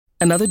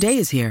Another day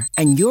is here,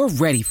 and you're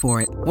ready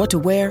for it. What to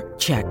wear?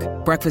 Check.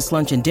 Breakfast,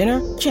 lunch, and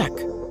dinner? Check.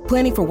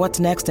 Planning for what's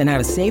next and how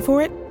to save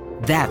for it?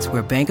 That's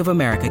where Bank of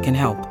America can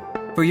help.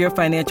 For your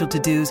financial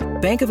to-dos,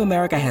 Bank of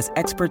America has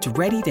experts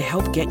ready to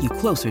help get you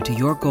closer to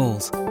your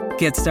goals.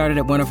 Get started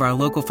at one of our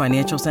local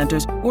financial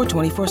centers or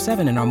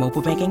 24/7 in our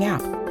mobile banking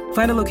app.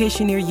 Find a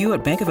location near you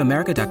at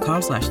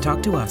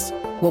bankofamerica.com/talktous.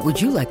 What would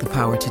you like the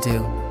power to do?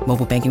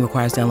 Mobile banking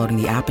requires downloading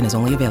the app and is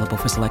only available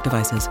for select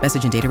devices.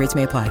 Message and data rates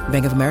may apply.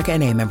 Bank of America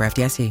N.A., member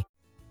FDIC.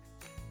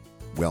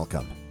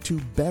 Welcome to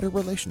Better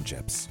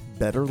Relationships,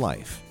 Better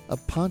Life, a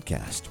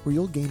podcast where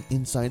you'll gain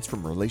insights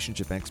from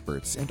relationship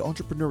experts and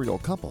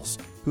entrepreneurial couples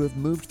who have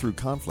moved through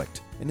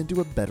conflict and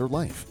into a better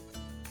life.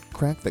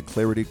 Crack the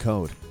clarity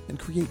code and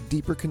create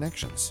deeper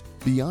connections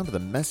beyond the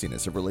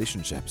messiness of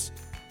relationships.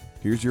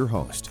 Here's your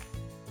host,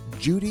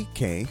 Judy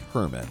K.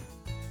 Herman.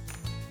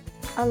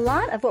 A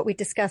lot of what we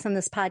discuss on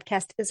this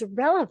podcast is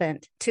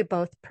relevant to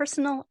both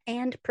personal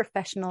and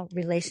professional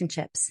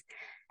relationships.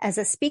 As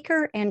a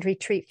speaker and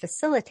retreat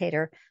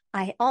facilitator,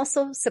 I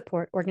also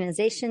support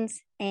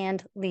organizations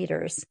and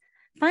leaders.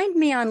 Find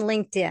me on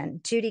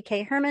LinkedIn, Judy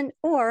K. Herman,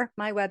 or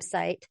my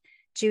website,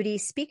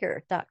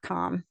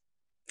 judyspeaker.com.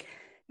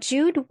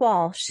 Jude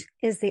Walsh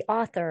is the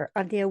author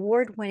of the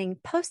award-winning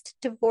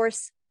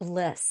Post-Divorce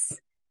Bliss,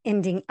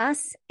 Ending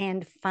Us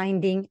and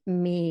Finding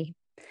Me.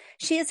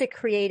 She is a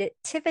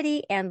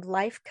creativity and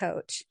life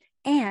coach,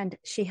 and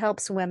she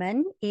helps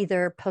women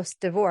either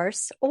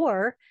post-divorce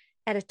or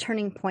at a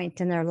turning point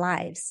in their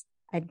lives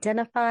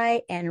identify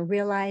and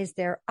realize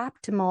their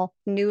optimal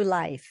new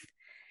life.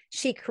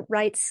 She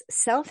writes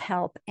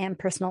self-help and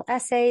personal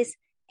essays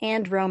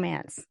and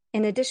romance.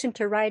 In addition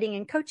to writing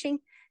and coaching,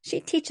 she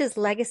teaches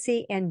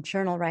legacy and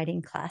journal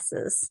writing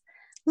classes.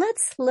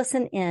 Let's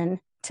listen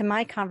in to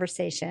my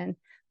conversation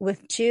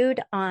with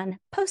Jude on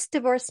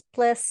Post-Divorce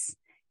Bliss,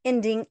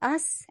 Ending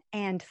Us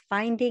and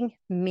Finding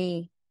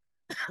Me.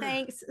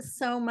 Thanks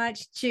so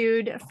much,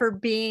 Jude, for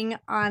being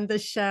on the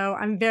show.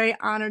 I'm very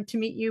honored to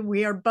meet you.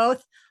 We are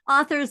both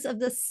authors of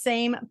the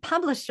same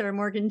publisher,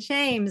 Morgan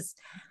James.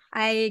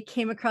 I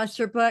came across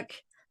your book,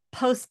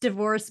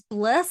 Post-Divorce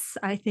Bliss.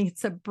 I think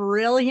it's a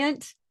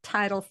brilliant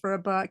title for a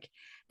book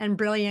and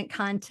brilliant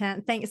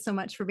content. Thanks so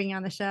much for being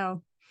on the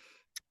show.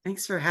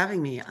 Thanks for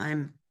having me.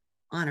 I'm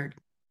honored.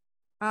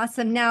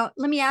 Awesome. Now,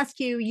 let me ask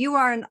you, you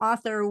are an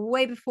author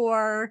way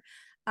before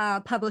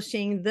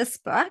publishing this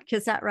book.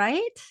 Is that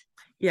right?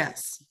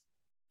 Yes.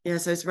 I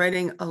was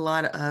writing a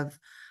lot of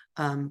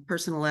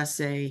personal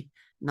essay,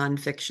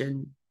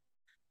 nonfiction,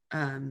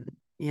 and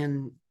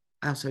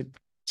I also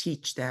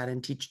teach that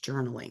and teach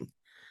journaling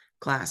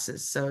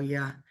classes. So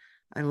yeah,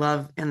 I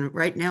love, and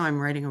right now I'm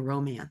writing a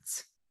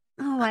romance.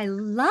 Oh, I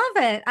love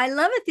it. I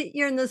love it that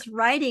you're in this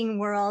writing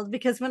world,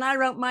 because when I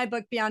wrote my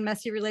book, Beyond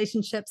Messy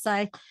Relationships,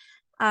 I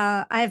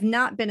have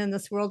not been in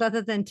this world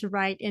other than to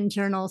write in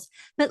journals.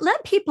 But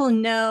let people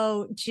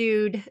know,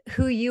 Jude,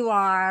 who you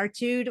are.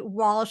 Jude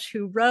Walsh,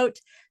 who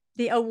wrote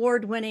the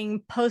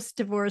award-winning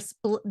Post-Divorce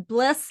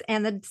Bliss,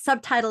 and the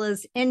subtitle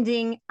is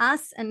Ending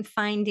Us and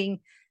Finding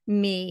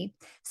Me.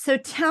 So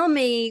tell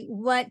me,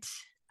 what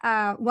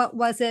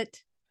was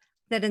it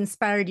that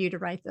inspired you to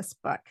write this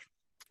book?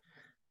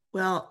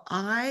 Well,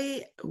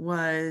 I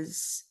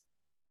was,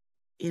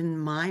 in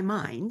my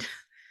mind,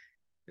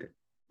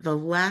 the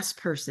last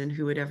person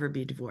who would ever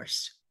be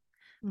divorced.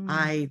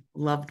 I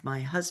loved my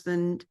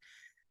husband.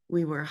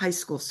 We were high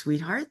school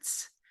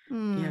sweethearts.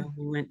 We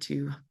went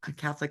to a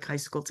Catholic high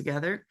school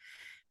together.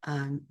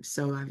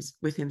 So I was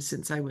with him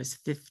since I was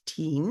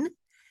 15.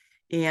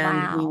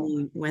 And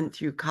we went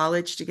through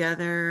college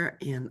together,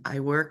 and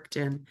I worked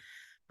and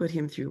put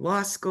him through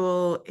law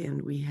school,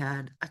 and we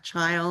had a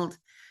child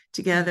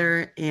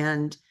together.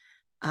 And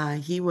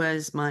he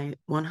was my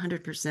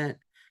 100%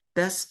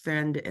 best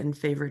friend and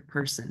favorite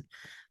person.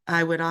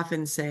 I would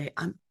often say,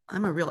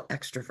 I'm a real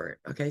extrovert.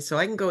 Okay. So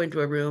I can go into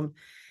a room,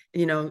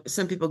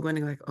 some people go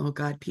in like, oh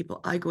God,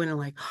 I go in and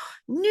like,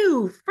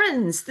 new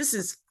friends, this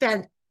is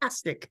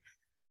fantastic.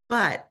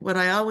 But what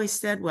I always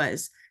said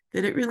was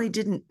that it really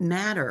didn't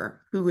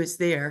matter who was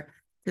there,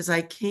 because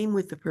I came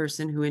with the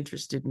person who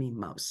interested me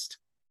most.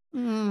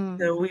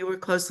 So we were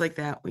close like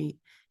that. We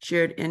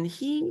shared, and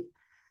he's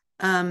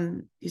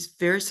a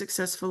very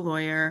successful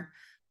lawyer.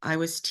 I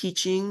was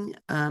teaching.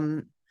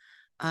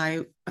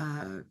 I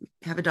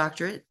have a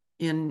doctorate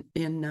in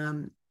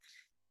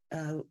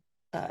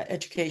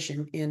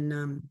education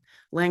in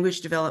language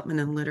development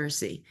and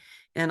literacy.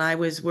 And I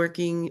was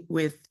working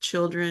with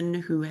children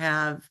who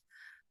have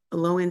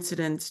low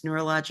incidence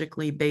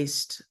neurologically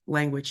based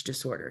language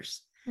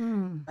disorders.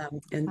 Read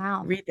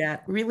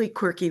that, really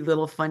quirky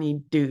little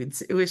funny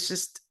dudes. It was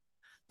just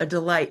a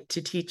delight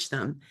to teach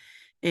them.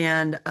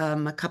 And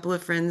a couple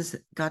of friends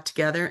got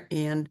together,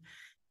 and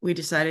we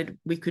decided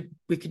we could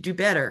do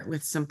better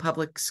with some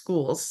public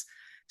schools.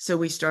 So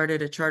we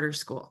started a charter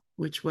school,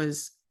 which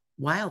was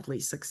wildly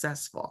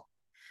successful.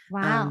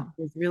 Wow.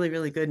 It was really,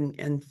 really good.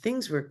 And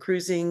things were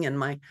cruising, and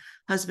my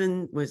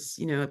husband was,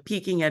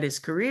 peaking at his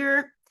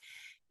career.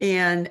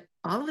 And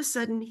all of a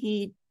sudden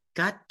he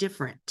got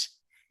different.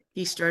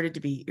 He started to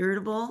be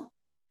irritable.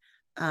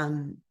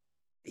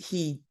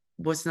 He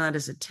was not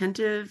as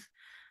attentive.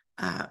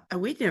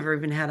 We'd never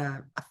even had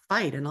a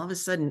fight. And all of a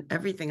sudden,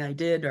 everything I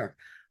did or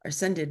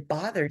son did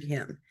bothered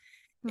him.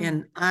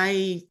 And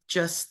I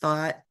just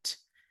thought,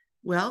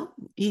 well,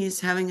 he's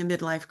having a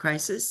midlife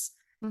crisis.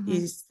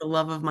 He's the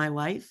love of my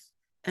life,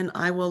 and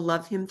I will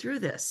love him through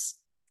this.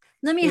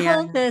 Let me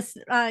hold And this,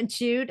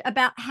 Jude,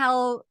 about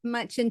how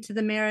much into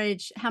the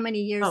marriage, how many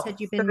years had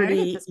you been married at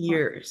 30 this point?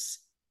 years.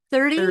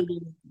 30? 30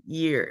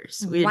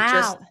 years. We had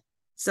just Wow.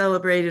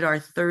 celebrated our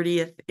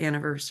 30th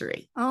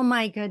anniversary. Oh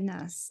my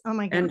goodness. Oh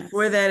my goodness. And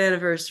for that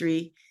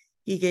anniversary,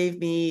 he gave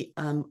me,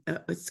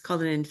 it's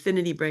called an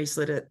infinity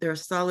bracelet. They're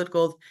solid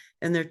gold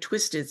and they're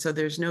twisted. So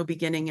there's no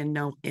beginning and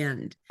no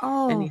end.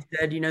 And he Oh,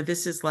 said,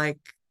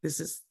 this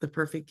is the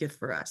perfect gift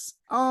for us.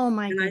 oh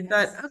my And goodness.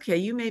 I thought, okay,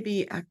 you may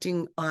be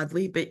acting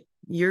oddly, but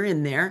you're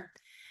in there.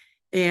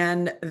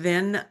 And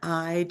then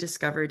I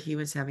discovered he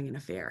was having an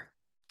affair.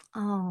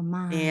 Oh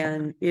my.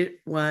 And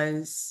it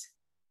was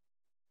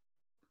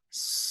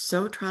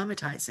so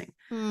traumatizing.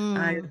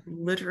 I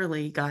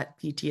literally got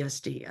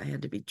PTSD. I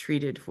had to be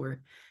treated for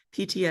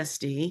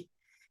PTSD.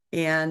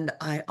 And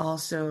I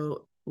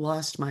also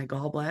lost my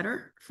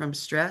gallbladder from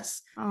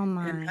stress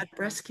and got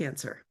breast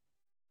cancer.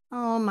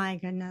 Oh my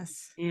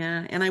goodness.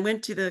 Yeah. And I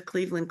went to the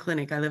Cleveland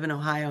Clinic. I live in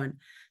Ohio, and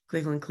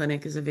Cleveland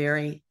Clinic is a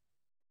very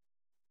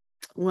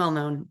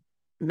well-known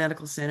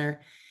medical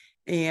center.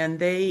 And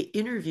they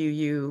interview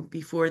you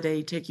before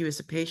they take you as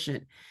a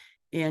patient.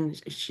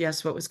 And she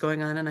asked what was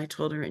going on. And I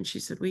told her, and she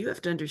said, well, you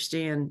have to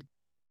understand,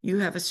 you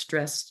have a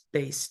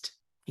stress-based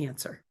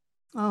cancer.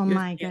 Oh You have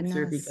my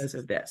cancer goodness. because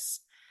of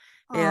this.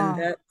 And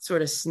Oh, that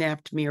sort of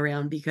snapped me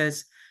around,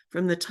 because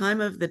from the time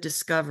of the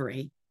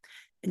discovery,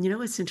 and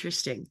what's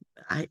interesting,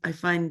 I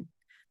find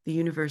the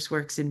universe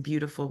works in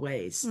beautiful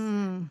ways.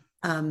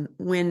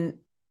 When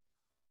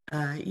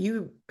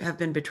you have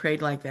been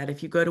betrayed like that,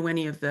 if you go to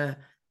any of the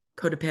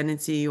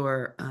codependency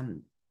or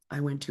I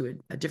went to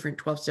a different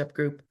 12-step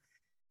group,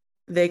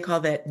 they call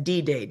that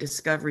D-Day,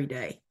 Discovery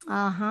Day.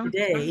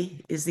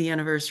 Today is the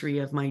anniversary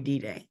of my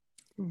D-Day.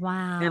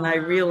 wow. And I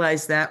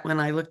realized that when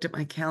I looked at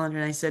my calendar,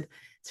 and I said,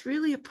 it's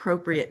really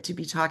appropriate to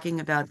be talking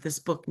about this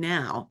book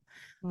now.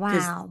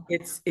 Because Wow.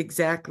 it's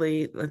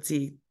exactly,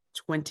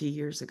 20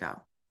 years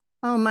ago.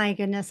 Oh my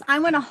goodness. I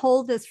want to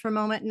hold this for a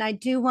moment. And I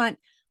do want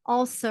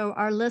also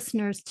our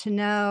listeners to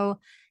know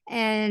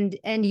and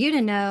you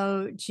to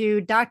know,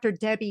 Jude, Dr.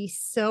 Debbie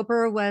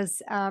Silber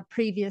was a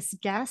previous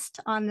guest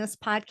on this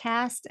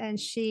podcast, and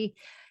she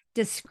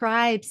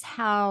describes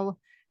how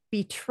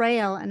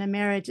betrayal in a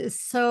marriage is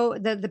so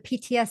the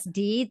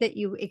PTSD that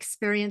you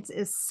experience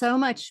is so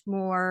much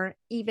more,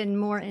 even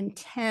more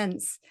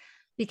intense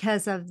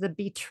because of the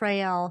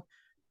betrayal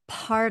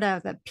part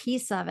of the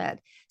piece of it.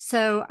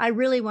 So I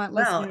really want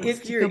listeners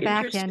to go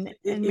back and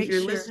if make your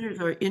sure. listeners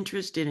are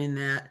interested in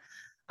that,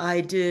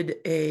 I did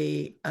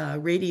a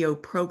radio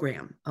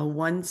program, a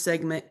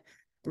 1-segment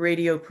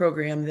radio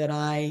program that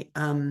I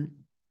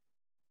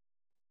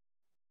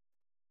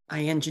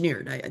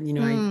engineered.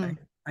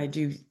 I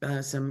do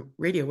some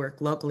radio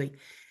work locally,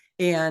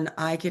 and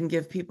I can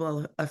give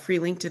people a free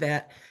link to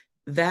that.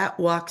 That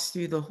walks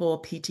through the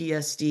whole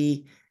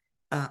PTSD.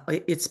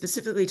 It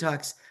specifically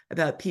talks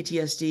about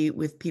PTSD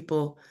with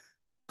people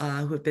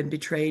who have been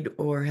betrayed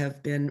or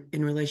have been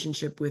in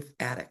relationship with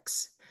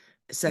addicts,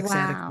 sex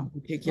addicts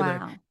in particular.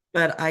 Wow.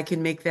 But I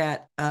can make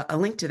that a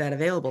link to that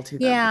available to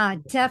them. Yeah,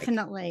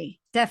 definitely.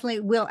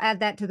 Definitely. We'll add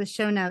that to the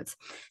show notes.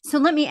 So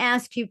let me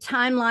ask you,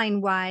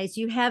 timeline wise,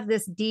 you have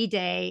this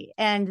D-Day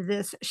and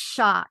this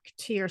shock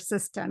to your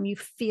system. You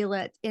feel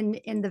it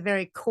in the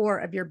very core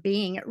of your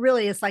being. It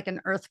really is like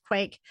an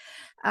earthquake.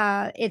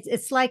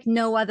 It's like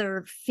no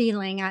other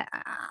feeling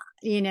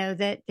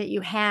that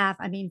you have.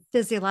 I mean,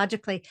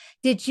 physiologically,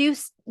 did you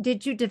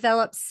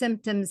develop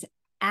symptoms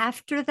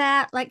after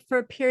that, like for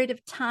a period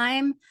of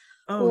time?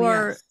 Oh,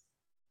 or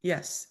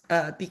yes.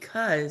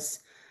 Because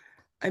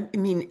I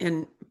mean,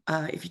 and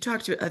if you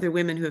talk to other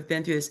women who have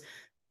been through this,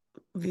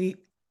 the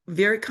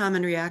very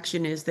common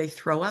reaction is they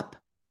throw up.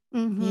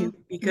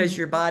 Because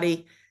your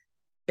body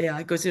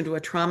goes into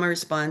a trauma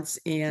response,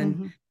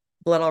 and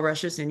blood all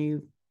rushes, and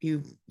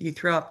you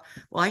throw up.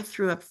 Well, I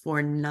threw up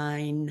for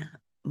 9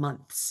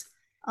 months.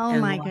 Oh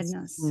my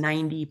goodness.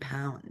 90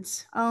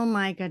 pounds. Oh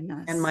my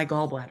goodness. And my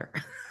gallbladder.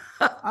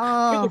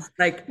 Oh,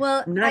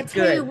 well, I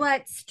tell you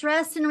what,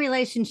 stress in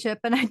relationship,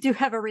 and I do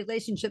have a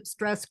relationship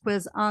stress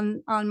quiz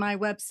on my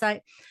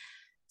website.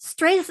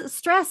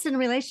 Stress in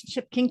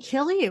relationship can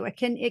kill you. It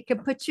can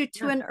put you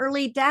to an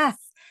early death.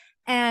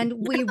 And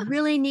we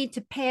really need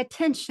to pay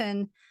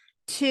attention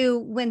to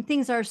when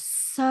things are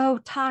so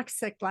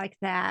toxic like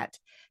that,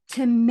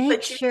 to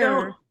make sure.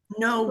 Don't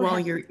know while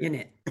you're in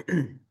it.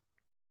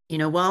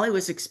 While I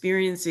was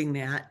experiencing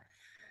that,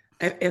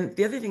 and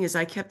the other thing is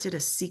I kept it a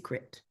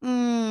secret.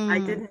 I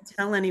didn't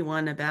tell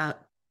anyone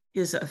about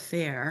his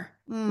affair,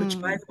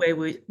 which, by the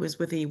way, was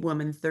with a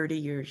woman 30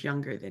 years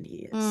younger than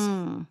he is.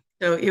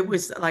 So it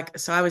was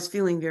so I was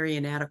feeling very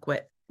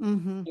inadequate.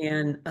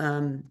 And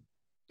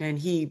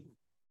he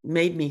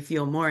made me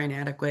feel more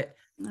inadequate.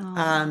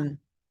 Oh.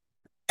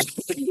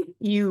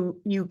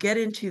 You get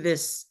into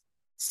this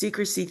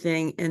secrecy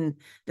thing. And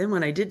then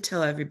when I did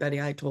tell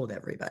everybody, I told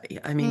everybody.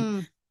 I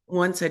mean,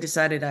 once I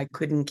decided I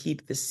couldn't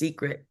keep the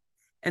secret,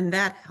 and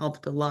that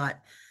helped a lot.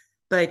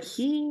 But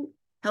he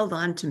held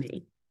on to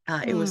me.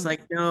 It was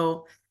like,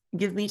 no,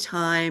 give me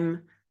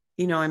time.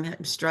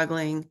 I'm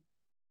struggling.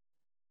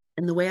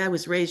 And the way I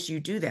was raised, you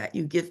do that.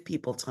 You give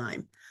people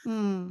time.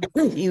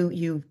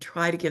 You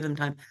try to give them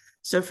time.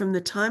 So from the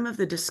time of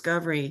the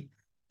discovery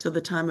till the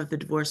time of the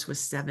divorce was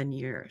 7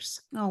 years.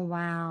 Oh,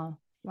 wow.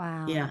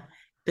 Wow. Yeah.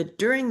 But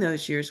during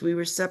those years, we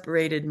were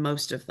separated,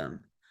 most of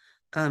them.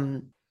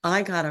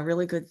 I got a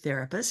really good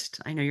therapist.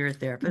 I know you're a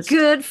therapist.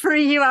 Good for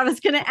you. I was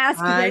going to ask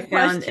you that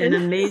question. I found an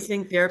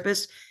amazing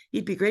therapist.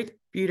 He'd be great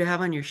for you to have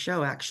on your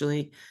show,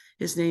 actually.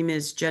 His name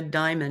is Jed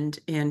Diamond,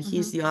 and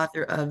he's the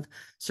author of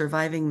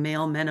Surviving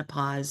Male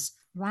Menopause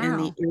and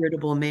the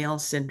Irritable Male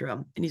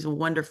Syndrome. And he's a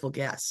wonderful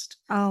guest.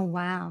 Oh,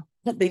 wow.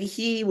 But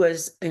he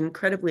was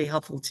incredibly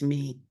helpful to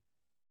me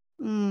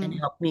and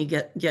helped me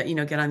get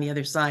on the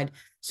other side.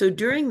 So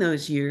during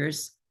those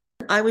years,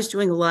 I was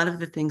doing a lot of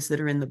the things that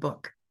are in the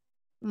book.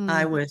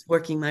 I was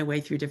working my way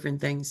through different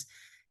things.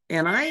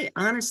 And I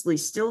honestly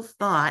still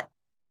thought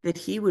that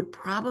he would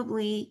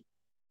probably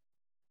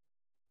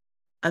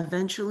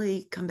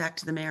eventually come back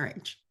to the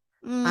marriage.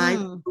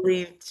 I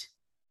believed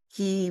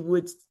he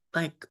would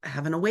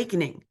have an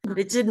awakening, but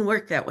it didn't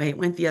work that way. It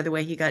went the other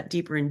way. He got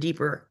deeper and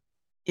deeper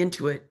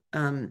into it,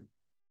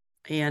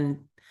 and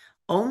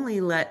only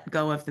let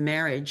go of the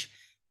marriage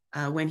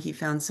when he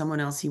found someone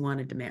else he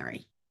wanted to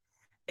marry.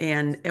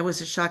 And it was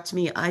a shock to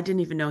me. I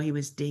didn't even know he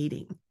was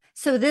dating.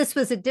 So this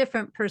was a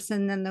different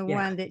person than the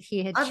one that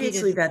he had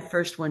obviously cheated. That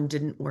first one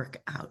didn't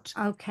work out.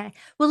 Okay.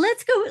 Well,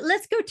 let's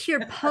go to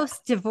your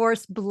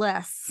post-divorce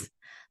bliss.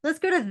 Let's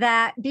go to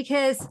that,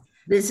 because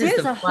there's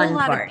a whole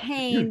lot of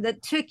pain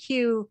that took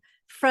you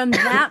from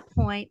that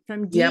point,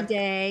 from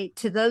D-Day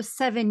to those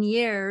 7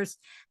 years,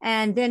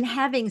 and then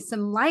having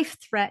some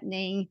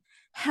life-threatening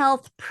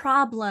health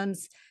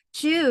problems.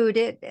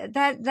 Jude,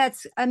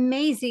 that's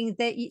amazing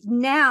that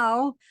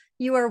now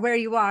you are where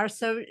you are.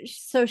 So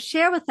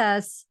share with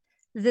us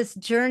this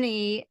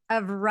journey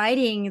of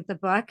writing the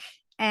book,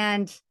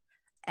 and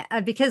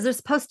because there's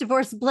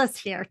post-divorce bliss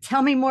here.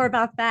 Tell me more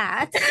about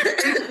that.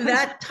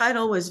 That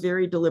title was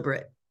very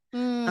deliberate.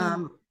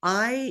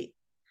 I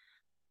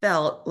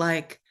felt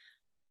like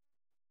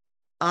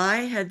I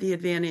had the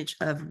advantage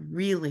of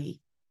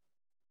really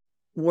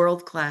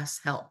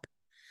world-class help.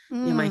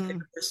 My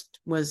therapist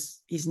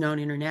he's known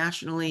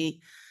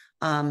internationally.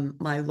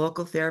 My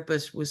local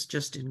therapist was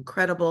just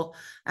incredible.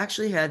 I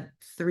actually had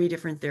 3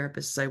 different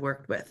therapists I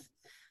worked with.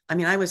 I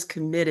mean, I was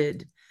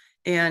committed.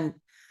 And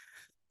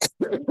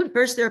the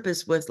first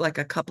therapist was like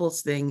a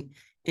couples thing.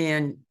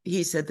 And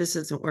he said, this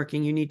isn't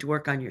working. You need to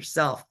work on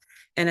yourself.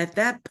 And at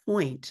that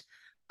point,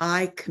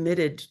 I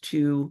committed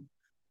to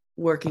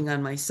working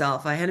on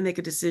myself. I had to make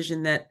a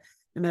decision that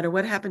no matter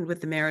what happened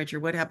with the marriage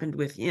or what happened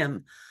with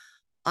him,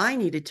 I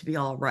needed to be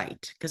all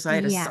right, because I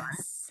had a son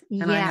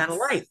and I had a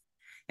life,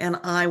 and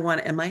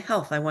and my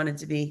health, I wanted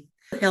to be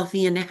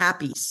healthy and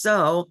happy.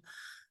 So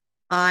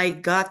I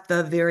got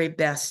the very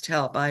best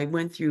help. I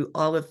went through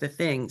all of the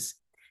things,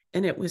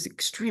 and it was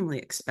extremely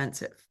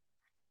expensive.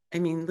 I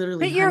mean,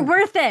 literally. But you're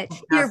worth it.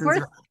 You're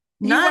worth.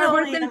 Not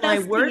only am I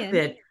worth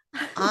it,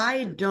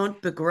 I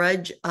don't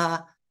begrudge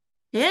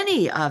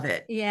any of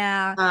it.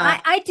 Yeah,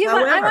 I do.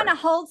 However, I want to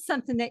hold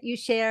something that you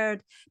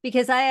shared,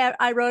 because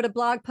I wrote a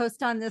blog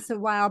post on this a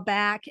while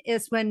back,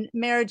 is when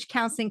marriage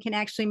counseling can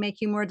actually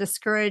make you more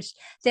discouraged.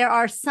 There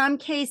are some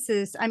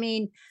cases, I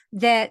mean,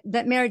 that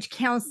marriage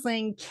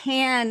counseling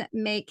can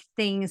make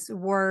things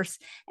worse.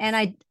 And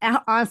I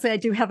honestly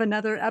do have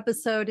another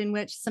episode in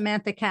which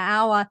Samantha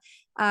Kaawa,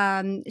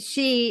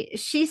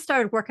 she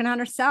started working on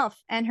herself,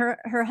 and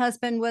her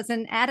husband was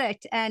an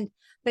addict,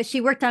 but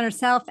she worked on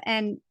herself.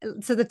 And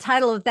so the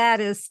title of that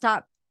is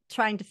Stop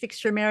Trying to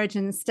Fix Your Marriage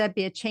and Instead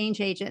Be a Change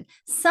Agent.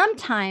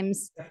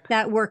 Sometimes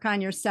that work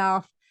on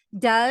yourself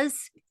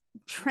does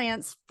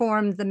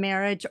transform the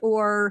marriage,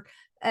 or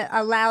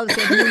allows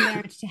a new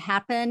marriage to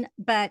happen,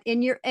 but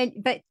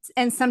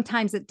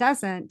sometimes it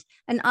doesn't.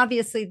 And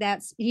obviously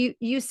that's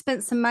you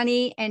spent some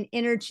money and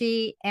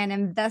energy and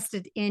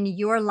invested in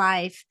your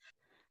life.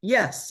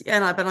 Yes.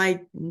 And but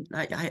I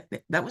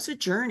that was a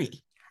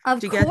journey.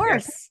 Of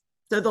course.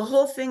 So the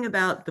whole thing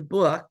about the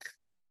book,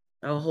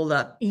 hold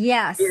up.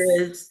 Yes.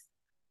 Is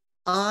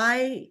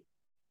I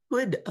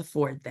could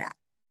afford that,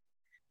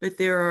 but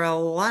there are a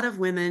lot of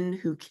women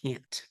who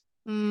can't.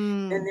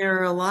 And there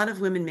are a lot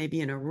of women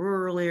maybe in a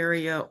rural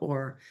area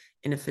or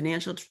in a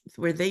financial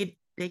where they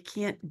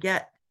can't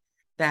get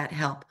that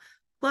help.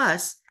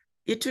 Plus,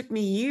 it took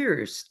me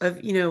years of,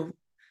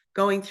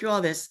 going through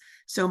all this.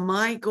 So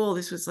my goal,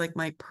 this was like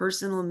my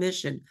personal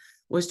mission,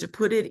 was to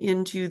put it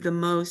into the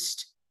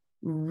most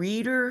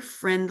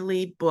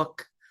reader-friendly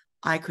book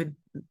I could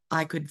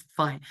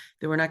find.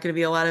 There were not going to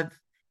be a lot of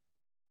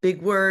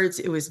big words.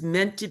 It was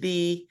meant to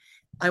be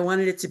I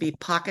wanted it to be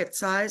pocket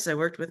size. I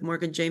worked with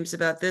Morgan James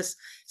about this,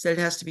 said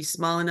it has to be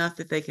small enough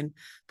that they can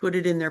put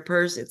it in their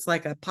purse. It's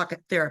like a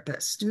pocket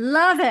therapist.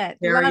 Love it.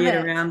 Carry Love it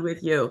it. around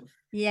with you.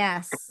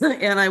 Yes.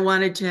 And I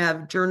wanted to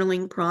have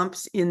journaling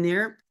prompts in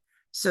there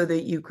so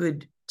that you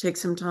could take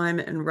some time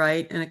and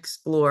write and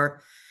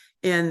explore.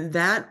 And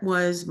that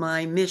was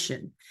my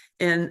mission.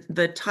 And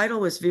the title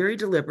was very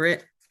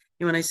deliberate.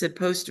 And when I said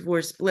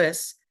post-divorce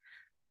bliss,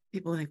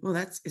 people are like, well,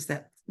 is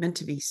that meant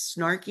to be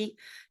snarky?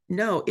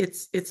 No,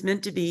 it's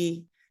meant to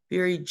be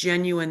very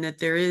genuine,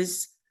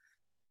 that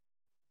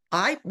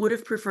I would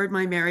have preferred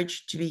my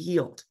marriage to be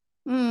healed.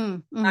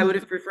 Mm-hmm. I would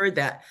have preferred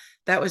that.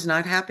 That was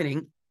not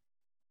happening.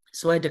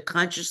 So I had to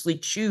consciously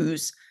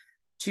choose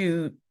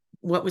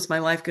what was my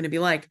life going to be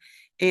like.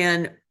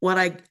 And what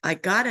I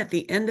got at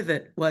the end of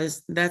it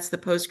was, that's the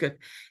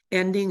postscript,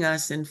 ending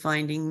us and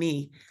finding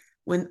me.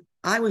 When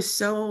I was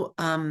so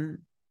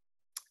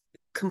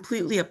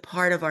completely a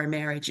part of our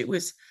marriage, it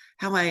was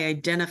how I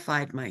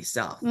identified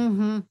myself.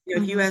 Mm-hmm.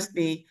 If you asked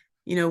me,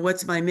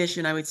 what's my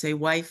mission, I would say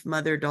wife,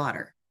 mother,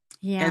 daughter,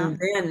 and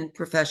then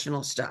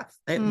professional stuff.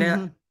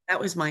 That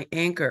was my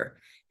anchor.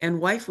 And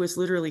wife was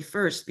literally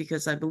first,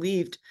 because I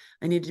believed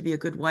I needed to be a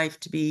good wife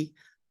to be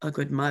a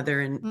good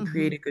mother and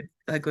create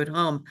a good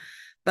home.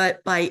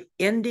 But by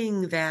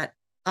ending that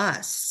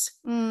us,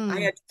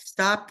 I had to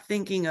stop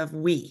thinking of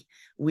we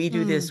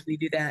do this, we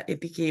do that. It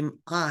became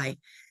I.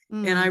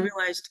 And I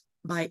realized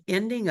by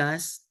ending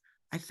us,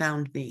 I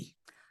found me.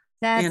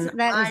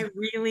 I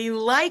really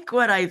like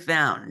what I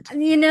found.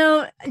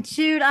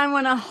 Jude, I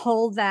want to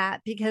hold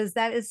that, because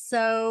that is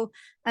so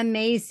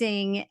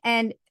amazing.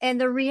 And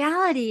the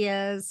reality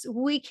is,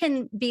 we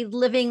can be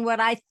living what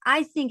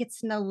I think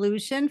it's an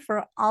illusion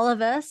for all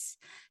of us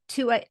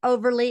to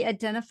overly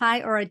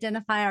identify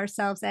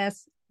ourselves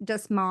as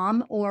just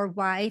mom or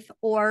wife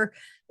or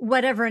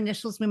whatever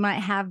initials we might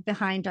have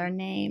behind our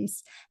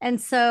names. And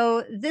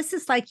so this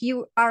is like,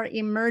 you are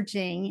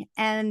emerging,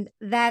 and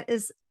that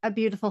is a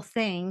beautiful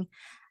thing.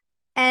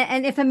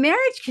 And if a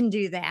marriage can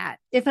do that,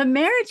 if a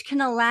marriage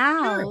can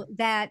allow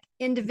that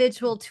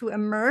individual to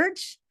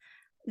emerge,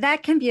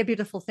 that can be a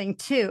beautiful thing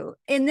too.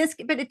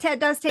 But it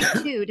does take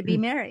two to be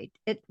married.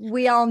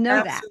 We all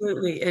know that.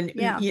 Absolutely. And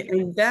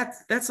and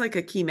that's like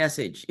a key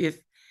message.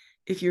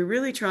 If you're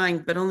really trying,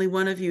 but only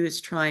one of you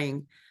is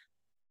trying,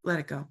 let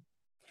it go.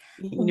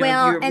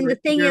 The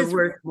thing is,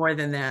 worth more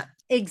than that.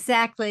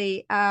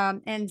 Exactly.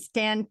 And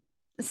Stan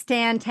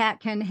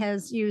Tatkin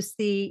has used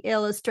the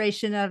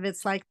illustration of,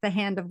 it's like the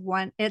hand of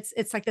one.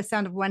 It's like the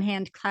sound of one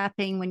hand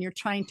clapping when you're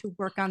trying to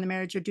work on the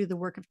marriage or do the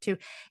work of two.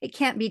 It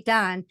can't be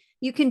done.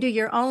 You can do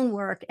your own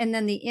work, and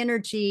then the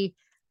energy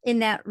in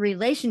that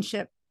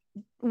relationship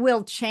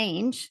will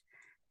change,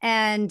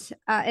 and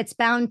it's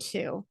bound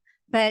to.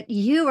 But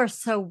you are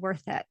so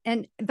worth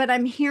it. But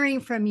I'm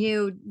hearing from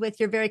you, with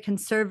your very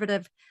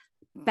conservative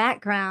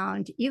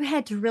background, you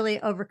had to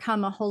really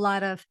overcome a whole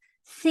lot of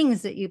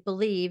things that you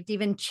believed,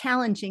 even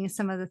challenging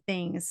some of the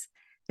things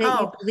that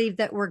you believed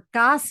that were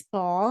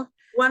gospel.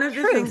 One of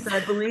the things that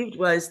I believed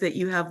was that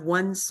you have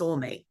one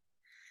soulmate,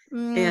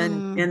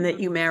 and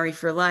that you marry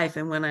for life.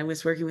 And when I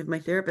was working with my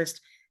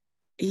therapist,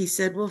 he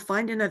said, well,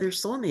 find another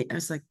soulmate. I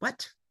was like,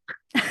 what?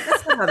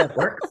 That's not how that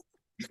works.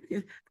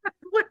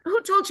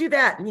 Who told you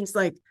that? And he's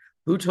like,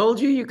 who told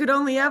you could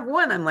only have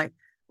one? I'm like,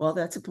 well,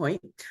 that's a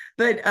point.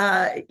 But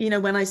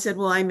when I said,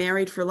 well, I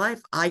married for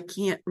life, I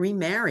can't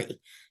remarry.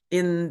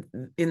 In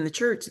the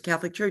church, the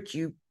Catholic Church,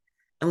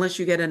 unless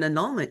you get an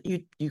annulment,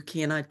 you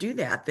cannot do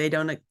that. They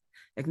don't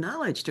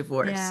acknowledge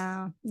divorce.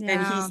 Yeah.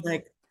 And he's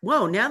like,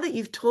 whoa, now that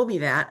you've told me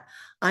that,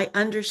 I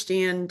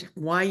understand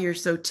why you're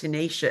so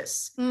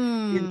tenacious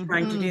in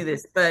trying to do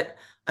this. But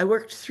I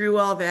worked through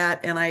all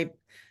that. And I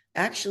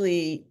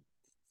actually,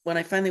 when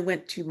I finally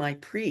went to my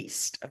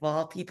priest, of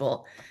all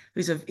people,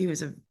 he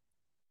was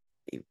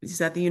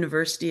at the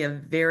university, a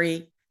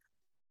very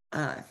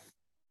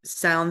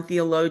sound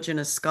theologian,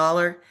 a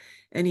scholar,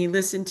 and he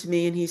listened to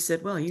me and he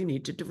said, well, you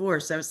need to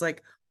divorce. I was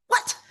like,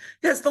 what?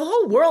 Has the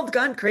whole world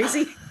gone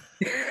crazy?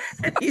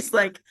 And he's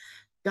like,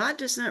 God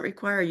does not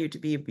require you to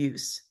be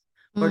abused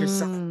or to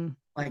suffer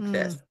like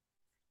this.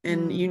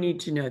 And you need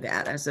to know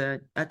that as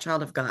a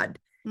child of God.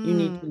 You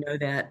need to know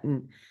that.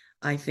 And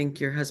I think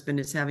your husband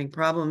is having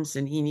problems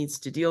and he needs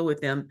to deal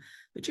with them,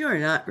 but you are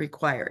not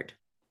required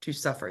to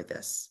suffer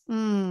this.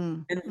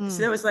 And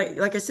so that was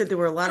like I said, there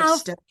were a lot of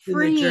steps in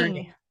the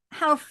journey.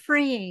 How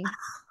freeing.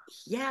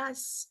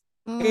 Yes.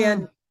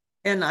 And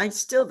I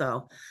still,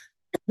 though,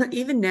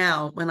 even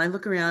now, when I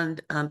look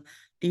around,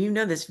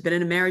 this, you've been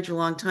in a marriage a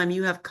long time,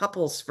 you have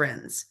couples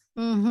friends.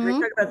 And I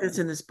talk about this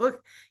in this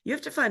book. You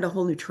have to find a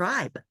whole new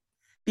tribe,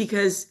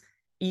 because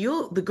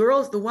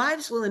the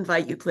wives will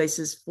invite you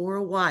places for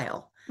a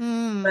while,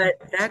 but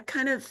that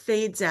kind of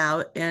fades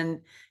out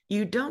and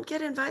you don't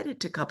get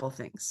invited to couple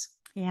things.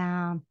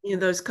 Yeah.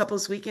 Those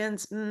couples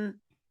weekends,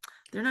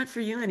 they're not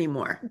for you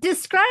anymore.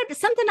 Describe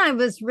something I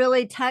was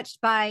really touched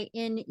by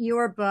in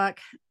your book,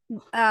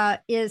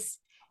 is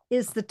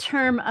the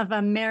term of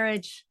a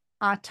marriage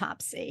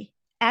autopsy.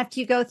 after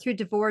you go through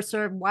divorce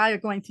or while you're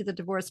going through the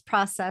divorce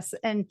process.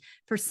 And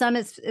for some,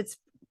 it's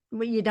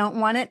well, you don't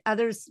want it.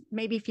 Others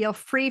maybe feel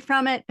free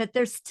from it, but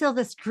there's still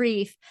this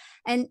grief.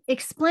 And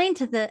explain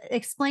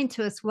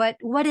to us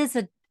what is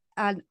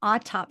an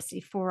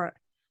autopsy for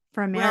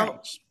a marriage.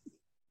 Well,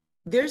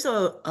 there's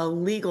a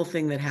legal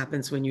thing that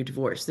happens when you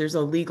divorce. There's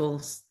a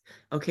legal,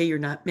 okay, you're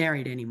not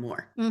married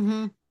anymore.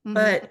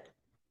 But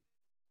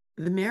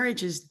the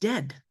marriage is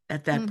dead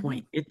at that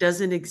point. It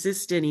doesn't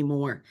exist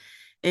anymore.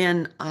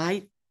 And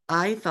I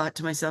thought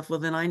to myself, well,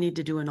 then I need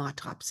to do an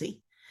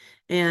autopsy.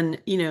 And,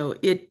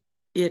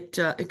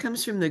 it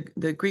comes from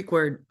the Greek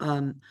word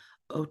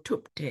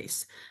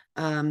autoptes,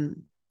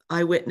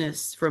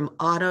 eyewitness, from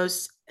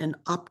autos and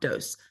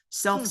optos,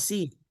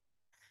 self-see.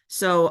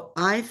 So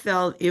I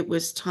felt it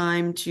was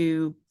time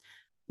to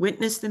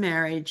witness the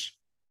marriage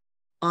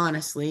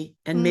honestly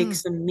and make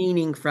some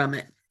meaning from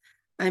it.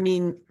 I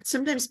mean,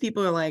 sometimes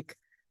people are like,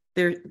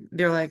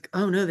 they're like,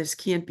 oh no, this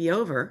can't be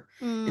over.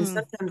 And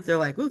sometimes they're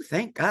like, oh,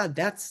 thank God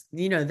that's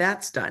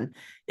done.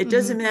 It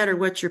doesn't matter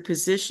what your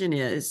position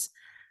is.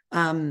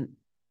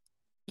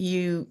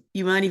 You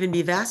might even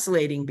be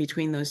vacillating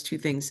between those two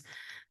things,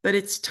 but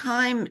it's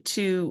time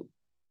to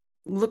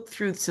look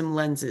through some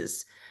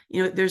lenses.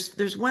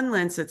 There's one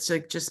lens that's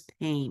like just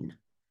pain.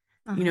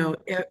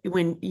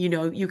 When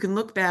you can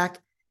look back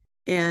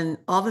and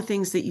all the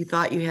things that you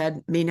thought you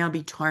had may now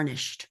be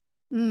tarnished.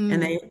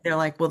 And they're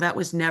like, well, that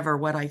was never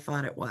what I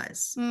thought it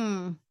was.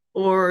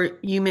 Or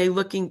you may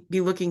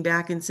be looking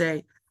back and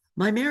say,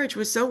 my marriage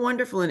was so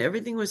wonderful and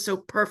everything was so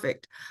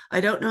perfect.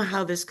 I don't know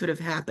how this could have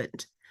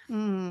happened.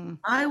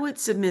 I would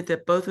submit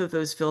that both of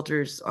those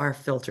filters are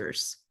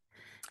filters.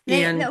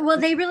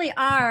 They really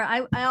are.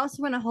 I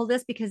also want to hold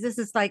this because this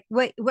is like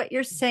what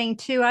you're saying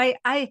too.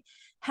 I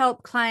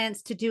help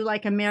clients to do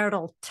like a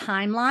marital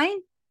timeline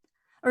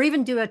or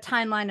even do a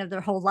timeline of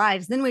their whole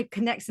lives. Then we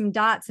connect some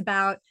dots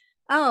about,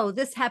 oh,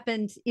 this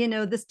happened,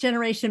 this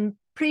generation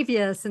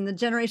previous and the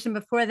generation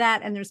before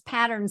that. And there's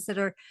patterns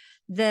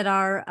that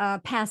are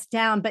passed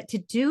down, but to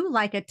do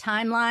like a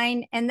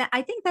timeline. And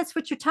I think that's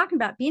what you're talking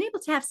about, being able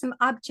to have some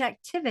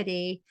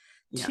objectivity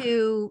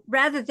to,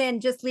 rather than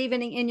just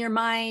leaving it in your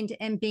mind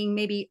and being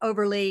maybe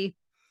overly,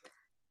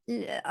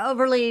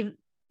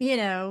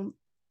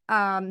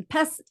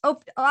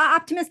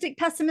 optimistic,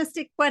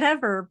 pessimistic,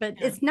 whatever, but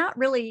it's not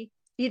really,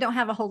 you don't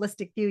have a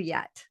holistic view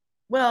yet.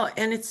 Well,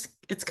 and it's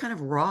kind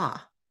of raw,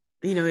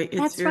 it's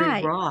That's very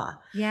right. raw.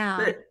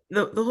 Yeah. But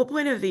the whole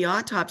point of the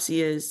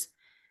autopsy is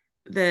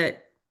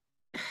that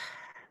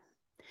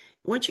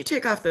once you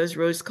take off those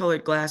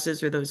rose-colored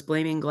glasses or those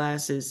blaming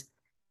glasses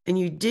and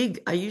you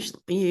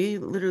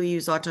literally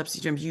use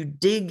autopsy terms, you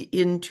dig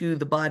into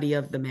the body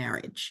of the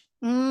marriage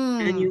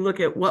and you look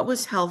at what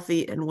was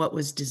healthy and what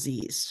was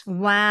diseased.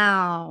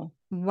 Wow.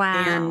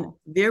 And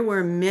there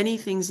were many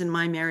things in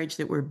my marriage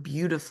that were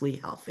beautifully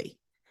healthy.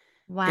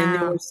 Wow. And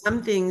there were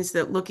some things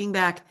that, looking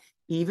back,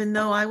 even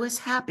though I was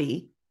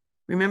happy,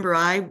 remember,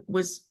 I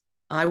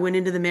went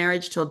into the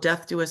marriage till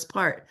death do us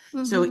part.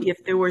 So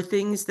if there were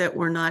things that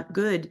were not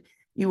good,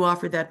 you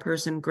offer that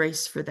person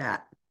grace for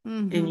that.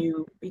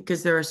 And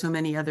because there are so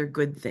many other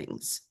good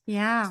things.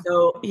 Yeah.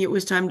 So it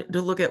was time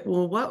to look at,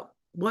 well,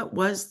 what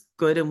was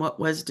good and what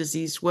was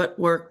diseased, what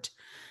worked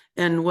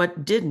and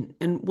what didn't.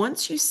 And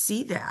once you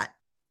see that,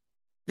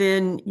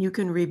 then you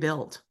can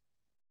rebuild.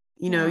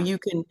 You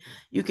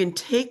can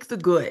take the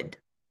good.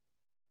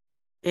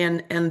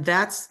 And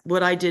that's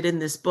what I did in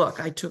this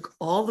book. I took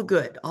all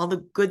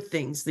the good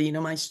things,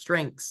 my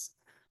strengths,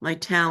 my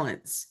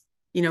talents,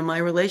 my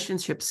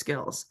relationship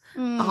skills,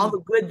 all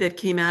the good that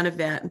came out of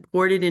that and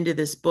poured it into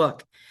this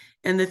book.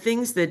 And the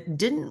things that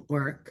didn't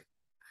work,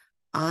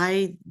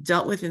 I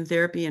dealt with in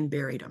therapy and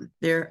buried them.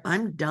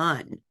 I'm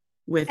done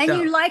with them.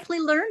 And you likely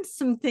learned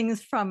some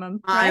things from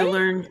them, right? I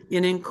learned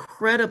an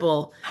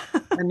incredible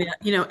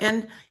amount,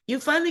 and you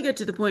finally get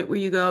to the point where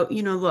you go,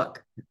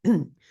 look,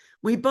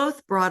 we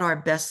both brought our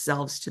best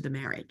selves to the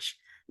marriage.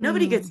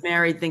 Nobody gets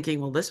married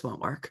thinking, well, this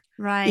won't work.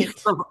 Right.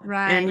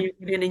 Right. And you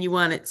get in and you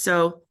want it.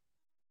 So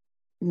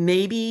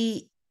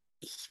maybe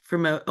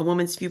from a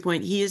woman's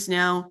viewpoint, he is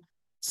now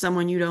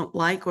someone you don't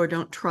like or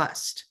don't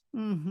trust.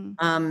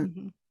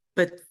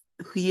 But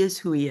he is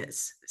who he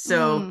is.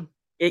 So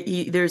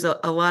there's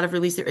a lot of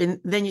release there. And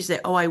then you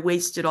say, oh, I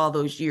wasted all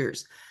those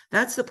years.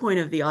 That's the point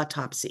of the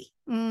autopsy.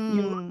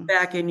 You look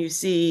back and you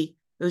see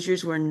those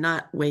years were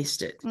not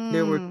wasted.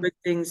 There were good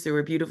things. There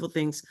were beautiful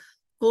things.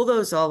 Pull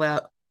those all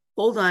out.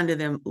 Hold on to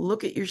them.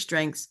 Look at your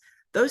strengths.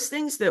 Those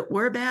things that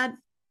were bad,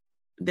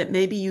 that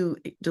maybe you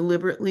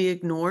deliberately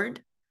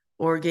ignored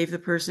or gave the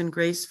person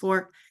grace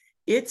for,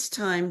 it's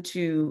time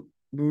to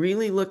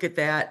really look at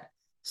that,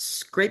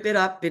 scrape it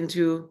up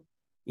into,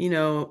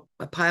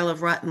 a pile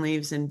of rotten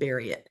leaves and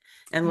bury it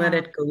and let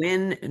it go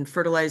in and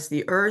fertilize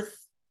the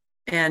earth,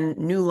 and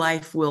new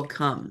life will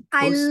come.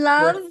 I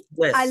love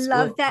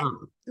that.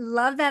 Come.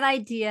 Love that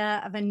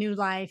idea of a new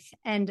life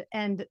and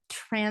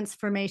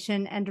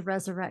transformation and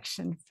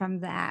resurrection from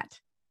that.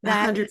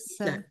 That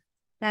 100%.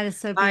 Is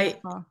so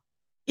beautiful.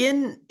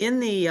 In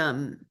the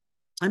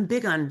I'm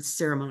big on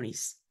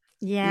ceremonies.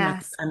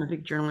 Yes. I'm a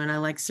big journaler and I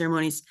like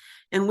ceremonies.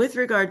 And with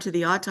regard to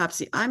the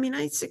autopsy, I mean,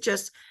 I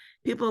suggest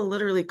people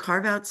literally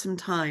carve out some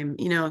time,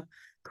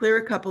 clear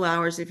a couple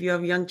hours. If you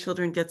have young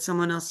children, get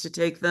someone else to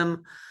take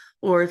them.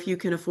 Or if you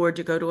can afford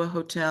to go to a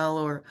hotel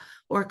or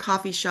a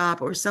coffee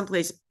shop or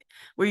someplace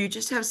where you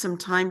just have some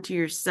time to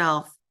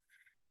yourself.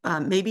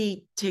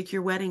 Maybe take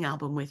your wedding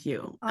album with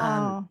you.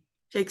 Oh,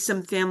 Take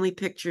some family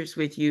pictures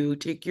with you.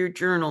 Take your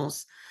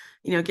journals.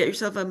 Get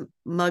yourself a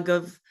mug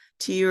of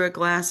tea or a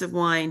glass of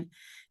wine.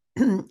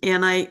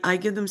 And I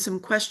give them some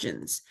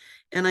questions.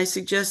 And I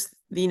suggest,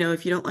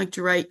 if you don't like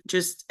to write,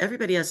 just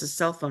everybody has a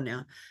cell phone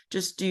now.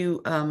 Just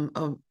do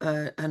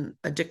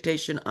a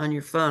dictation on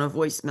your phone, a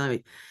voice memo,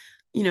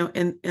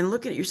 and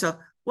look at yourself.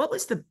 What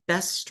was the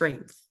best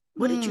strength?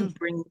 What did you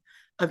bring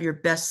of your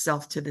best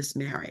self to this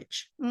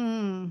marriage?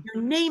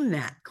 Name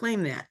that,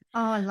 claim that.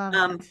 Oh, I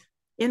love it.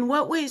 In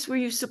what ways were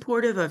you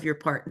supportive of your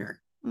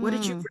partner? What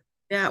did you bring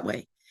that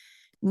way?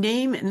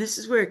 Name, and this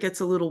is where it gets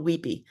a little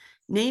weepy.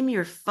 Name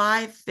your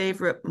 5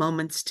 favorite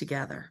moments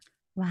together.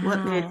 Wow.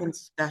 What made them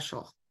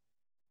special?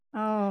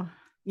 Oh,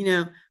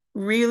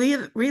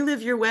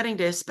 Relive your wedding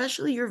day,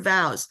 especially your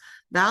vows.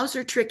 Vows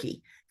are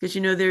tricky because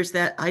there's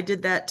that I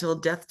did that till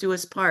death do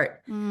us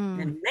part.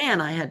 And man,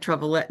 I had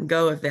trouble letting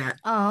go of that.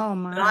 Oh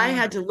my. But I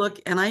had to look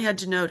and I had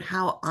to note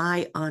how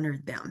I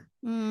honored them.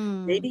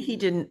 Maybe he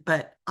didn't,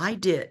 but I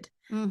did.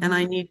 And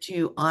I need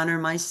to honor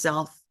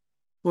myself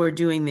for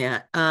doing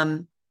that.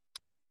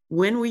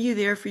 When were you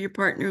there for your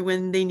partner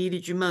when they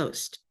needed you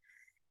most?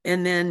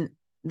 And then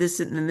this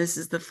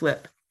is the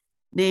flip.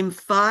 Name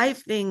 5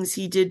 things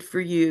he did for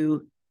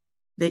you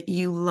that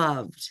you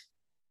loved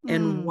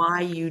and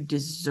why you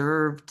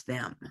deserved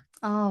them.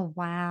 Oh,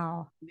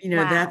 wow.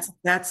 Wow.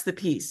 That's the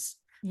piece.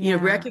 Yeah.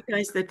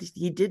 Recognize that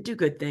he did do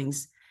good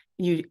things.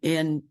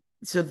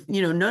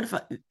 Notify,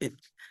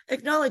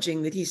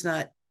 acknowledging that he's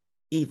not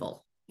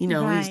evil. He's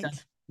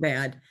not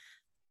bad.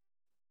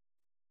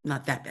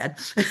 Not that bad.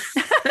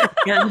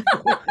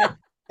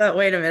 But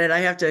wait a minute, I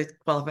have to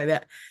qualify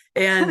that.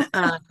 And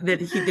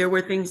that there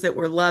were things that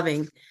were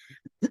loving.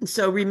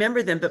 So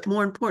remember them, but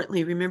more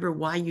importantly, remember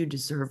why you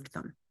deserved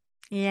them.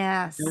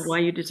 Yes. Why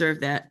you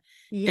deserve that.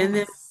 Yes. And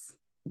then,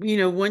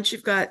 once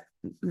you've got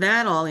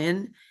that all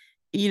in,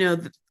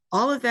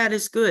 all of that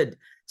is good.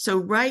 So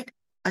write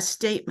a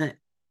statement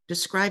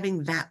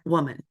describing that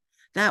woman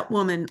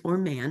or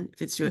man,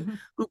 if it's who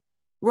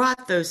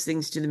brought those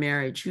things to the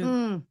marriage,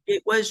 who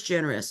it was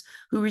generous,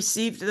 who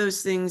received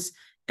those things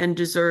and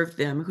deserved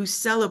them, who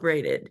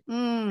celebrated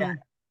that.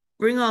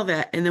 Bring all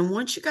that. And then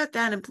once you got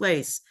that in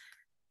place,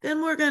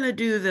 then we're going to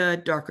do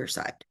the darker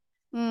side.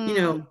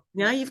 Now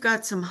you've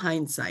got some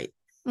hindsight.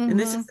 And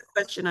this is the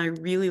question I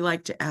really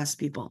like to ask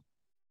people.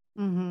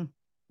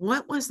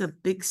 What was the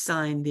big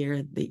sign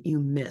there that you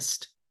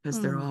missed? Because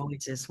there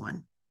always is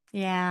one.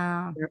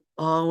 Yeah. There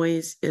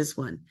always is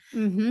one.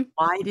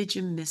 Why did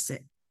you miss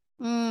it?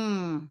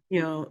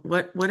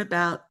 What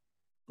about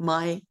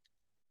my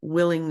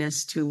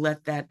willingness to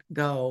let that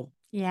go?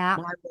 Yeah.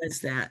 Why was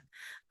that?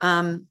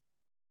 And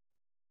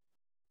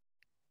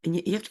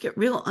you have to get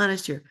real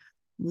honest here.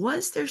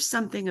 Was there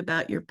something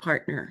about your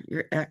partner,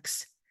 your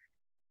ex,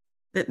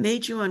 that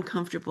made you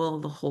uncomfortable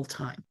the whole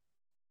time?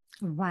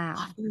 Wow.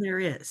 Often there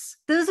is.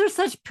 Those are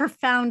such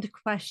profound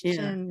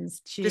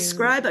questions. Yeah.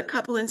 Describe a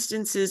couple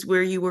instances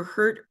where you were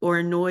hurt or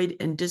annoyed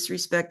and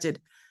disrespected,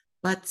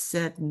 but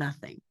said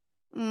nothing.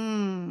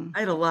 I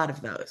had a lot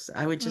of those.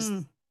 I would just,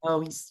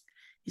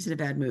 he's in a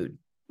bad mood.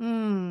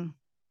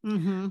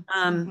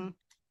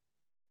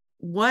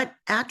 What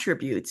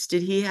attributes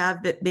did he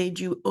have that made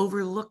you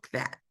overlook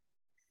that?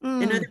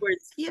 In other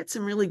words, he had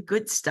some really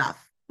good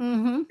stuff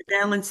to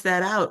balance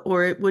that out,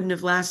 or it wouldn't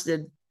have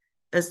lasted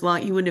as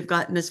long. You wouldn't have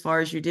gotten as far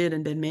as you did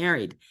and been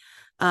married.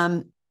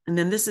 And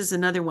then this is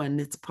another one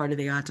that's part of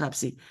the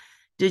autopsy.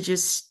 Did you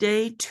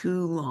stay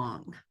too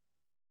long?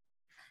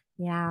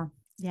 Yeah.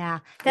 Yeah.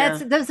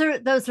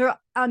 Those are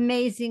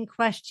amazing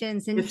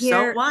questions. And if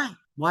so, why?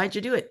 Why'd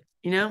you do it?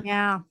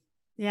 Yeah.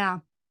 Yeah.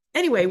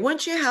 Anyway,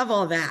 once you have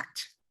all that,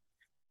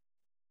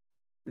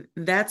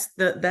 that's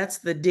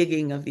the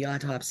digging of the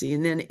autopsy.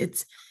 And then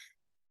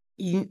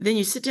then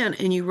you sit down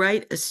and you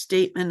write a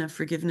statement of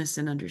forgiveness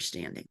and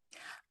understanding.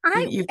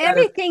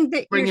 Everything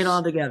that bring it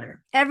all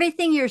together.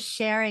 Everything you're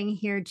sharing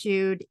here,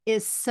 Jude,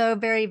 is so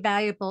very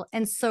valuable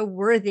and so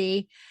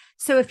worthy.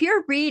 So if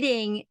you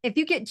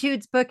get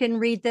Jude's book and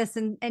read this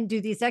and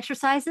do these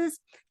exercises,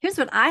 here's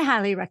what I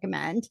highly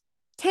recommend.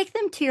 Take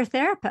them to your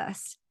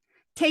therapist.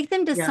 Take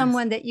them to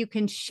someone that you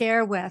can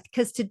share with,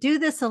 because to do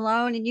this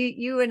alone, and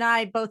you and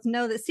I both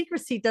know that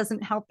secrecy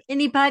doesn't help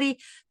anybody,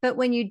 but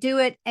when you do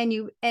it and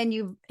you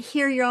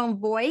hear your own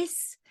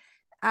voice,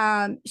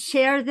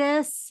 share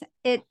this,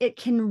 it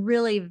can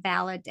really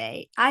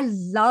validate. I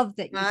love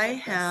that I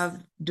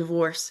have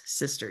divorce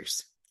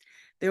sisters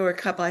there were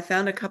I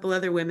found a couple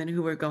other women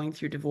who were going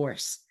through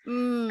divorce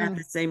at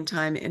the same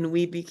time, and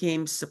we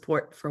became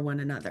support for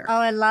one another. Oh,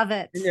 I love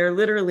it. And they're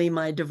literally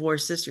my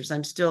divorce sisters.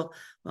 I'm still,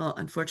 well,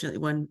 unfortunately,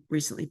 one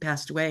recently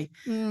passed away,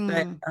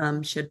 but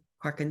she had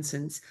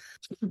Parkinson's.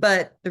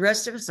 But the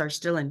rest of us are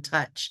still in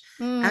touch.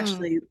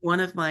 Actually,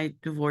 one of my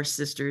divorce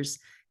sisters'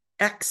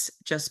 ex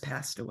just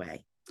passed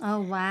away.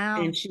 Oh,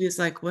 wow. And she was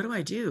like, what do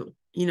I do?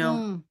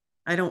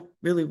 I don't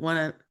really want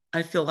to,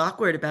 I feel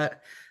awkward about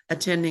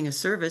attending a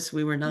service.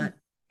 We were not,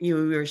 we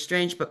were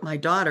estranged, but my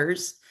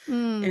daughters.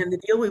 And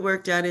the deal we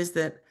worked out is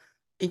that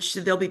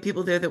there'll be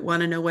people there that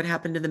want to know what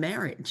happened to the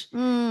marriage.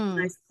 And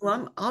I said,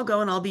 well, I'll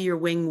go and I'll be your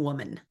wing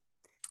woman.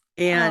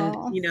 And,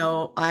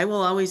 I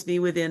will always be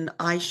within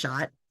eye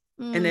shot.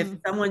 And if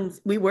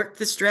we worked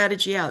the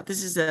strategy out,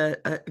 this is the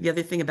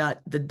other thing about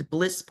the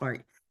Bliss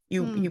part.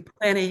 You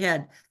plan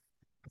ahead.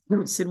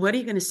 I said, what are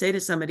you going to say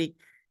to somebody?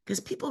 Because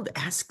people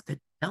ask the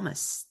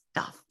dumbest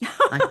stuff.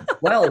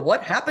 Like, well,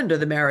 what happened to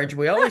the marriage?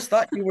 We always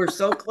thought you were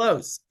so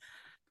close.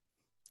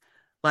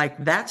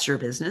 Like, that's your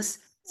business.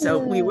 So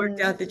we worked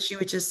out that she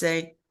would just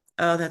say,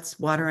 oh, that's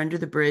water under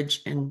the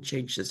bridge, and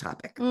change the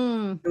topic.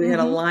 We had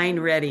a line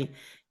ready.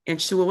 And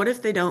she said, well, what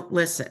if they don't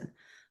listen?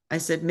 I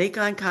said, make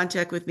eye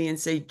contact with me and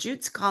say,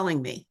 Jude's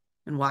calling me,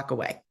 and walk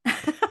away.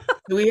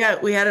 we had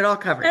it all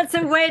covered. That's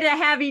a way to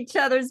have each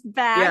other's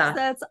backs. Yeah.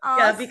 That's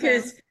awesome. Yeah,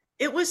 because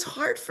it was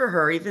hard for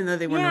her, even though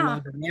they were no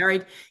longer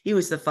married. He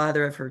was the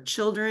father of her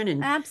children.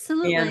 And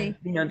absolutely.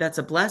 And, that's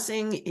a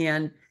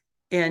blessing.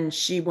 And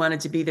she wanted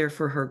to be there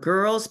for her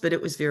girls, but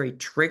it was very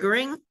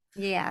triggering.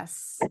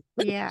 Yes.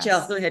 She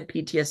also had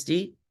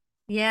PTSD.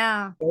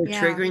 Yeah. Very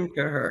triggering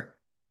to her.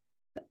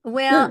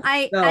 Well,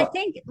 I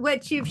think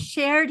what you've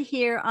shared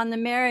here on the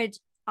marriage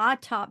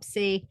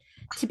autopsy,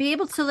 to be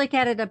able to look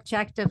at it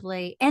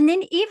objectively, and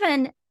then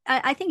even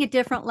I think a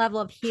different level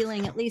of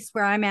healing, at least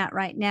where I'm at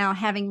right now,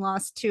 having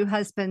lost 2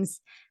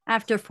 husbands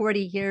after 40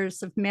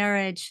 years of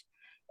marriage.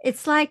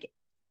 It's like,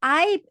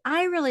 I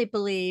really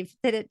believe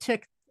that it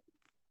took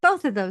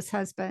both of those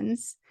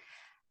husbands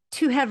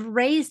to have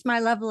raised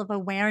my level of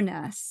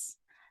awareness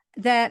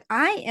that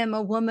I am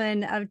a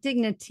woman of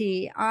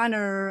dignity,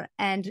 honor,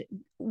 and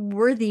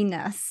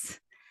worthiness.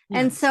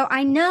 Yes. And so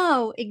I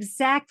know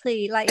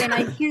exactly, and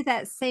I hear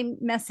that same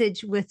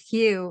message with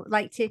you,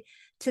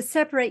 to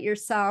separate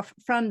yourself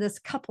from this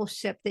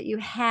coupleship that you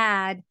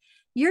had.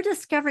 You're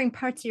discovering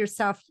parts of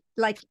yourself,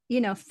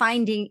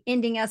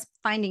 ending us,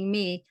 finding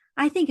me,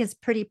 I think is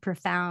pretty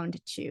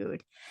profound,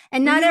 Jude.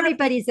 And not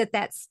everybody's at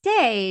that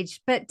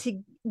stage, but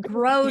to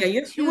grow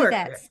to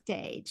that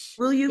stage.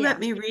 Will you let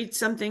me read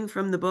something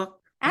from the book?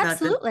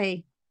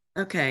 Absolutely.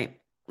 Okay.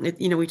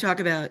 We talk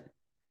about,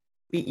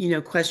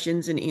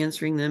 questions and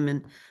answering them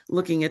and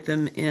looking at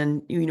them,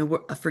 and,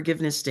 a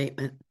forgiveness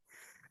statement.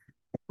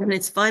 And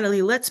it's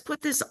finally, let's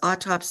put this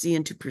autopsy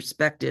into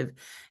perspective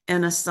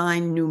and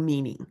assign new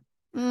meaning.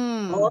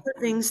 All the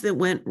things that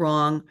went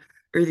wrong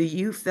or that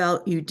you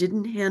felt you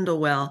didn't handle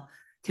well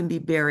can be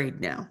buried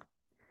now.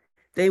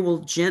 They will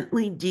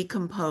gently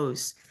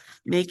decompose,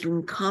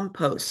 making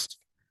compost,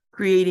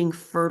 creating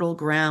fertile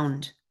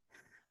ground.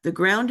 The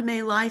ground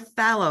may lie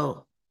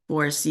fallow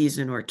for a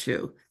season or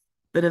two,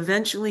 but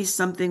eventually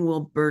something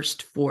will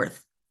burst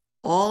forth.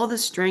 All the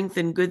strength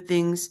and good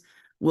things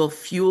will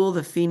fuel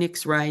the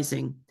phoenix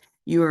rising.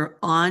 You are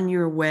on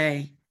your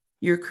way.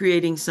 You're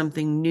creating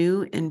something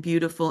new and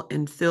beautiful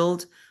and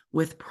filled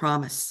with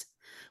promise.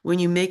 When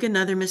you make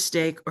another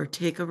mistake or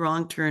take a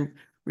wrong turn,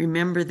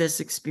 remember this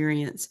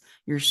experience.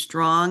 You're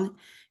strong,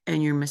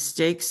 and your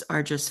mistakes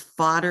are just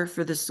fodder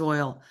for the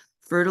soil,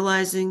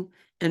 fertilizing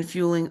and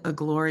fueling a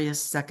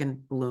glorious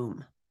second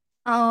bloom.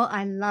 Oh,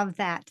 I love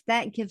that.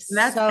 That gives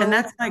that's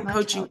my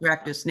coaching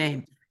practice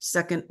name,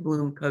 Second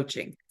Bloom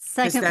Coaching.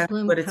 Second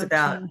Bloom what coaching. It's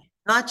about.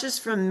 Not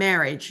just from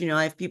marriage.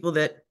 I have people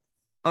that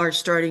are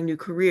starting new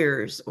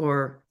careers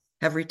or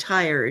have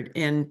retired,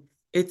 and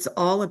it's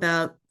all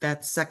about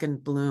that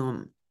second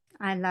bloom.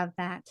 I love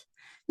that.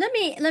 Let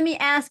me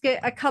ask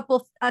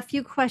a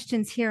few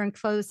questions here in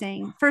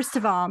closing. First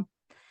of all,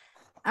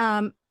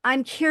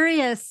 I'm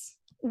curious,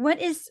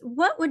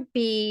 what would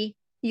be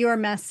your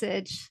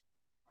message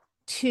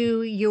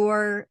to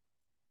your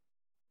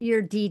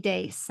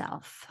D-Day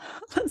self?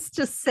 Let's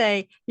just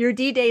say your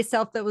D-Day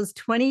self that was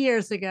 20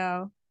 years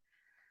ago.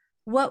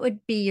 What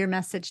would be your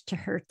message to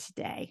her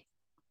today?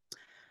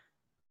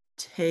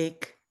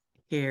 Take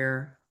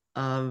care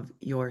of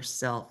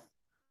yourself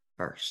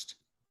first.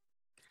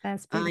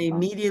 That's beautiful. I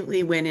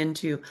immediately went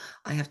into,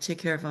 I have to take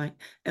care of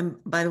and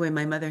by the way,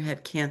 my mother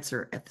had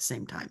cancer at the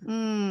same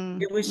time.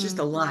 It was just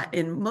a lot.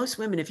 And most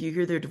women, if you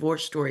hear their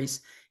divorce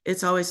stories,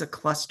 it's always a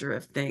cluster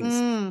of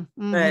things.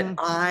 But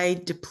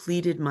I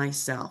depleted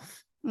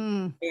myself.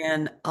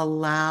 And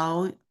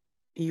allow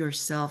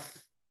yourself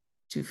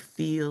to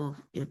feel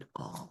it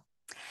all.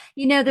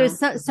 There's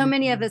so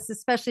many of us,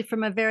 especially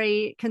from a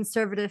very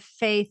conservative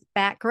faith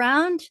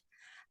background,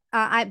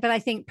 but I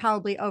think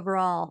probably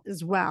overall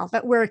as well,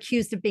 that we're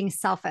accused of being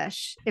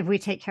selfish if we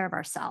take care of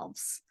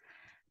ourselves.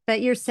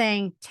 But you're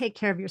saying take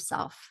care of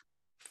yourself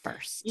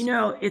first.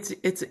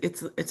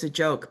 It's a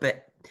joke,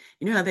 but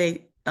you know how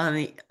they on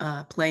the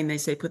plane they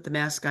say put the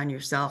mask on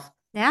yourself.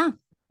 Yeah.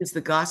 It's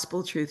the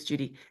gospel truth,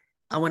 Judy.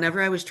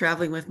 Whenever I was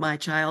traveling with my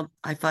child,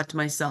 I thought to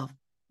myself,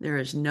 there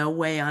is no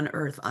way on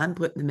earth I'm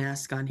putting the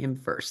mask on him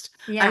first.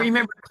 I Yeah.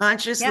 remember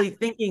consciously Yep.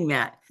 thinking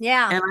that.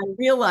 Yeah. And I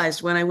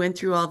realized when I went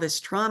through all this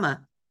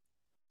trauma,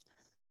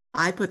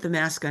 I put the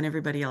mask on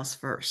everybody else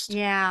first.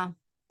 Yeah.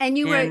 And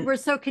you And were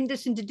so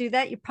conditioned to do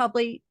that. It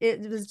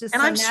was just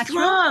and so I'm natural.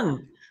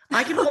 strong.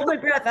 I can hold my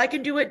breath. I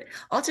can do it.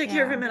 I'll take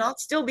care of Yeah. him and I'll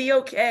still be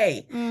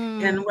okay.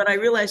 And Mm, what I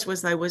realized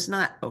was I was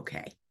not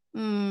okay.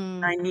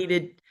 mm. I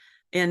needed,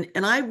 and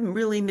I'm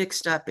really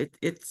mixed up.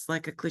 It's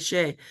like a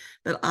cliche,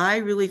 but I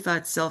really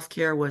thought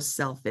self-care was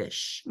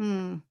selfish.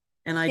 Mm.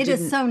 And I It is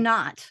didn't, so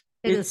not.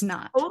 It is it's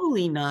not.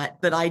 totally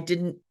not, but I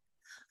didn't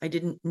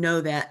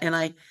know that.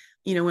 And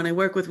when I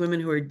work with women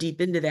who are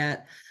deep into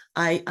that,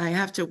 I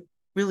have to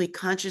really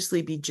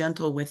consciously be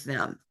gentle with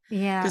them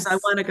because I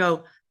Yes. want to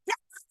go,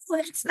 no,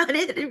 that's not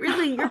it. It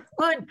really, you're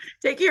good.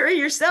 Take care of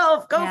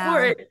yourself. Go for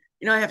Yeah. it.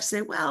 I have to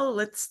say, well,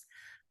 let's,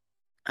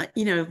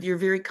 you're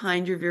very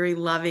kind, you're very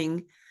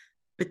loving,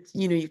 but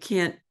you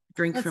can't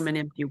drink Let's from an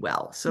empty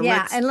well. So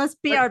Yeah, and let's talk let's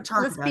be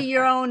about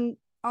your that.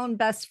 own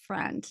best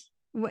friend.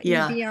 What you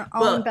Yeah. be your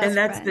own Well, and best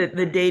that's friend.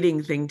 the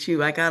dating thing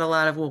too. I got a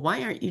lot of, well,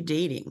 why aren't you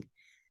dating?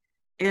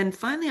 And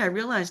finally I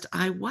realized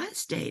I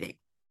was dating,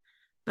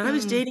 but I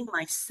was Mm. dating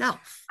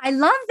myself. I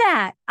love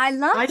that. I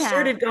love I that.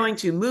 started going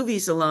to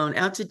movies alone,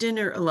 out to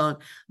dinner alone,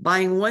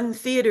 buying one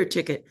theater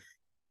ticket,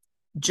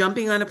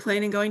 jumping on a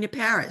plane and going to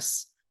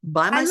Paris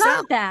by I love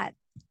myself. that.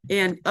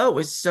 And it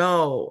was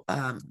so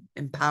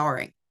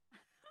empowering.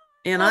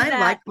 And Love I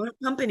like that. my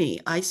company.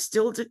 I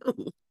still do.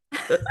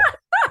 I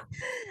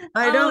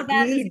Oh, don't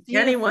that is need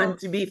anyone beautiful.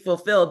 to be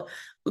fulfilled.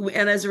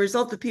 And as a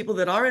result, the people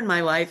that are in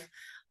my life,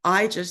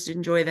 I just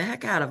enjoy the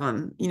heck out of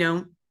them.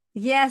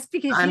 Yes,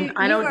 because I you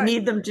don't are.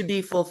 need them to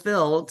be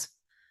fulfilled.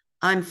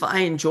 I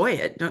enjoy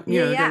it. Yeah, Don't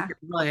yeah. get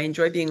me wrong. I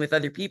enjoy being with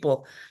other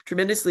people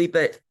tremendously,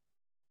 but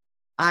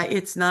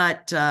it's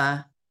not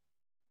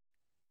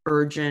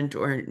urgent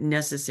or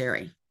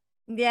necessary.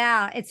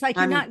 Yeah, it's like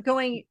you're I'm not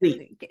going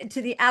complete.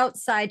 to the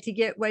outside to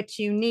get what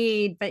you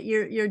need, but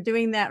you're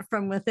doing that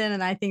from within,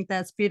 and I think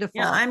that's Yeah,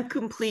 beautiful. I'm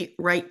complete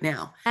right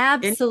now.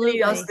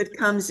 Anybody else Absolutely. that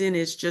comes in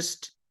is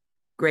just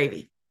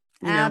gravy,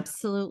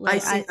 Absolutely.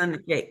 icing on the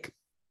cake.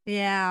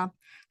 Yeah.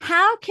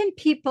 How can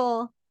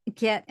people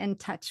get in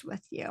touch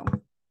with you?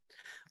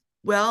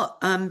 Well,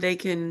 they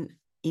can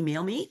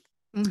email me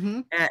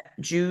Mm-hmm. at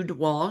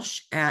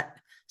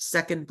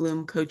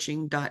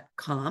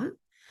judewalsh@secondbloomcoaching.com.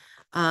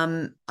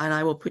 And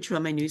I will put you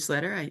on my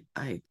newsletter.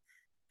 I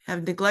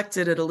have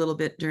neglected it a little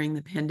bit during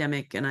the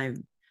pandemic and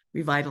I'm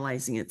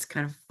revitalizing it. It's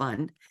kind of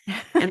fun.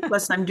 And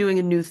plus I'm doing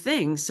a new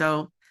thing.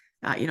 So,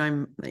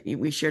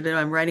 we shared that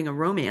I'm writing a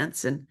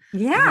romance and I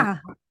want to Yeah.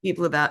 talk to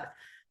people about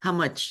how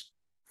much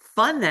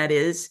fun that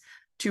is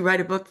to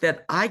write a book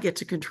that I get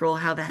to control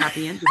how the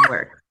happy ending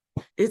works.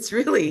 It's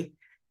really,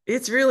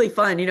 it's really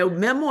fun.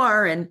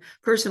 Memoir and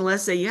personal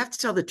essay, you have to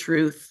tell the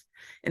truth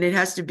and it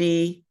has to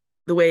be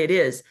the way it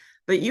is.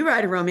 But you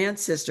write a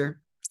romance, sister,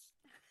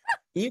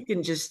 you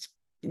can just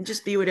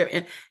be whatever.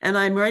 And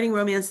I'm writing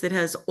romance that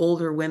has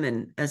older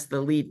women as the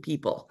lead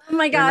people. Oh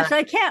my They're gosh, not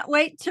I can't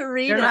wait to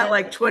read they're not it.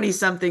 like 20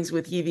 somethings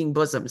with heaving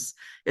bosoms.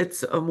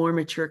 It's a more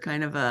mature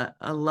kind of a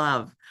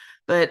love.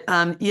 But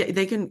yeah,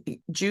 they can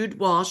Jude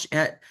Walsh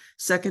at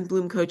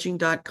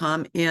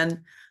secondbloomcoaching.com.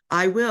 And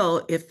I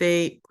will, if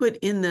they put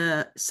in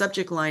the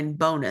subject line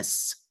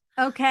bonus,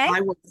 Okay.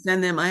 I will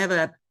send them.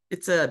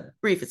 It's a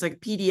brief, it's like a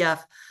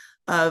PDF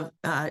of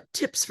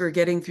tips for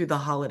getting through the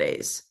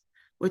holidays,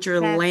 which are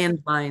That's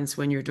landmines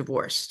when you're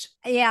divorced.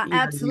 Yeah,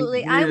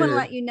 absolutely. I want to You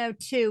let you know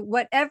too,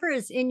 whatever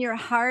is in your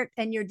heart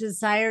and your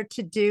desire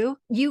to do,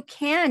 you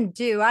can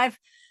do. I've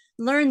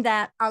learned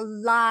that a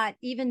lot,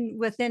 even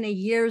within a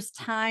year's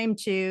time,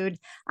 Jude.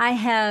 I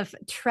have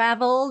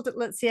traveled.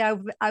 Let's see,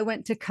 I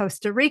went to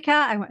Costa Rica.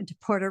 I went to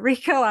Puerto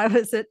Rico. I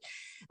was at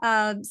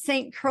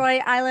St. Croix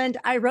Island.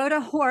 I rode a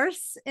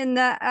horse in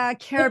the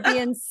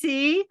Caribbean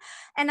Sea,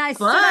 and I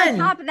stood on fun.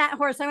 top of that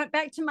horse. I went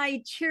back to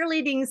my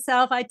cheerleading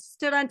self. I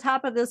stood on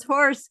top of this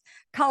horse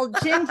called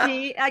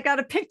Gingy. I got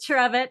a picture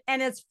of it,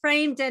 and it's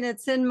framed and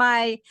it's in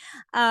my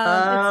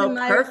Oh,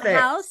 perfect.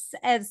 house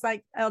as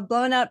like a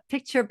blown up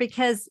picture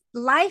because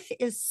life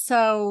is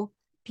so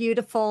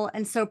beautiful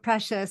and so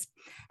precious.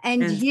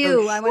 And And so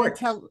you, short.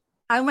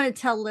 I want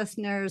to tell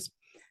listeners,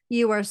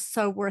 you are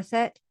so worth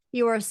it.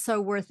 You are so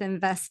worth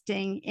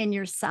investing in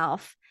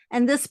yourself.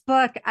 And this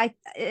book,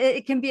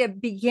 it can be a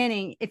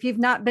beginning. If you've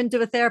not been to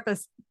a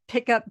therapist,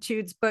 pick up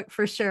Jude's book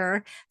for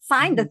sure.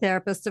 Find a Mhm.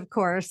 therapist, of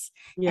course,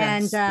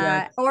 and Yes.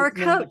 Yeah. or a It's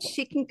coach. wonderful.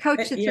 She can coach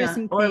you through Yeah.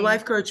 some Or a things.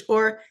 life coach.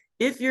 Or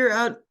if you're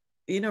out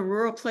in a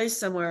rural place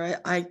somewhere,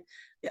 I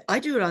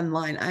do it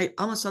online.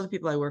 Almost all the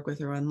people I work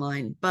with are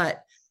online,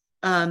 but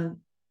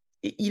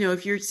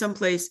if you're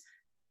someplace,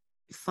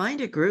 find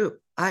a group.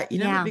 I'm a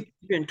Yeah. big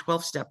believer in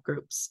 12-step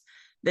groups.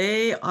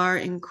 They are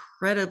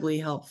incredibly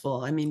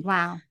helpful. I mean,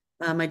 Wow.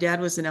 my dad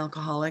was an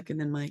alcoholic, and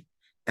then my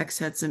ex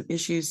had some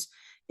issues,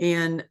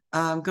 and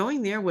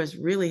going there was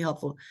really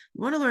helpful.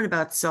 You want to learn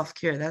about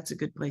self-care, that's a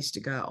good place to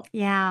go.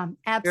 Yeah,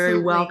 absolutely.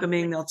 Very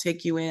welcoming. They'll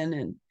take you in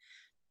and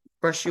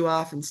brush you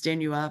off and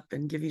stand you up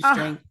and give you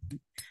strength.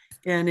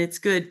 And it's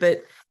good.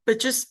 But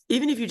just,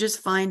 even if you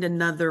just find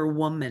another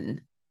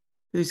woman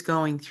who's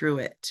going through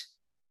it,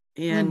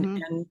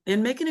 and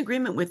make an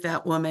agreement with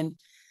that woman.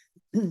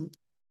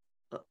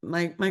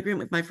 My agreement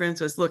with my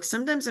friends was, look,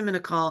 sometimes I'm in a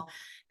call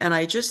and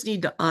I just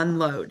need to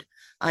unload.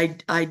 I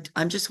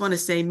just want to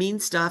say mean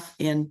stuff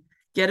and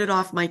get it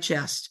off my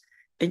chest.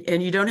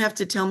 And you don't have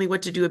to tell me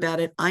what to do about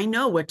it. I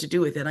know what to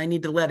do with it. I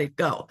need to let it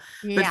go.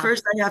 Yeah. But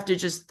first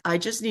I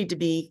just need to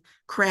be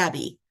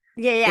crabby.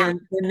 Yeah.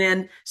 And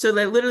then, so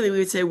that literally we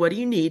would say, what do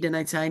you need? And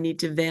I'd say, I need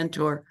to vent,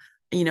 or,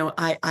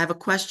 I have a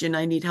question.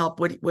 I need help.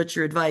 What's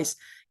your advice?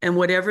 And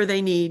whatever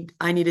they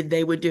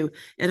would do.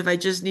 And if I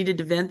just needed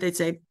to vent, they'd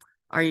say,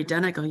 are you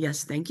done? I go,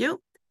 yes, thank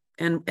you.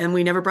 And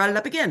we never brought it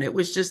up again. It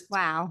was just,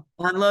 wow,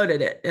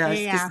 unloaded it.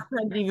 Because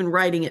sometimes even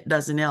writing it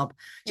doesn't help.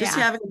 Just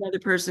having another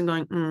person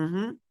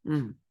going,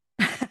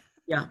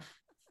 yeah,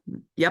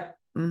 yep,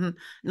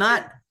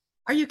 not,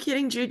 are you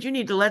kidding, Jude? You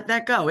need to let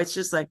that go. It's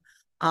just like,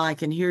 oh, I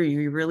can hear you.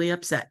 You're really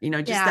upset.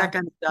 Just that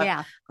kind of stuff.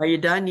 Yeah. Are you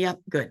done? Yep,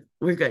 good.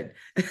 We're good.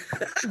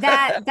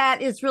 that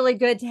is really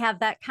good to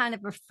have that kind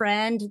of a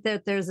friend,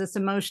 that there's this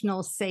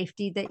emotional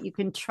safety that you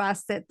can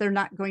trust, that they're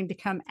not going to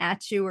come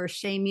at you or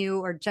shame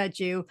you or judge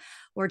you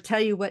or tell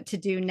you what to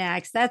do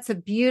next. That's a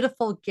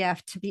beautiful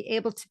gift, to be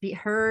able to be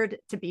heard,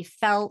 to be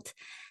felt.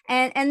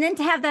 And then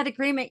to have that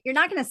agreement, you're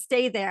not going to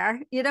stay there.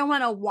 You don't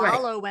want to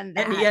wallow in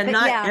that.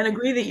 And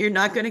agree that you're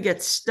not going to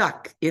get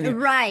stuck in it.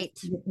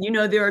 Right.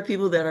 There are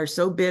people that are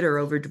so bitter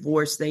over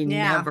divorce, they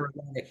never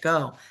let it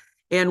go.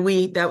 And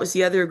that was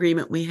the other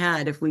agreement we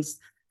had. If we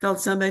felt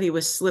somebody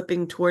was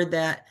slipping toward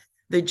that,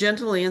 the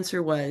gentle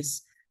answer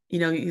was, you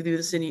do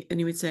this, and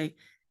you would say,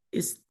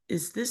 is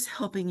this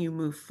helping you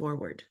move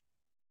forward?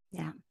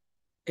 Yeah.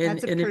 And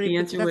if the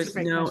answer was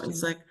no, question.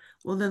 It's like,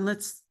 well, then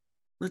let's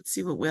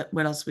see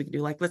what else we can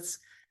do. Like, let's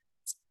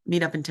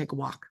meet up and take a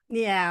walk.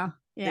 Yeah.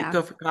 Yeah.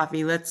 Go for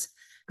coffee. Let's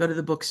go to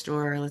the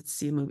bookstore. Let's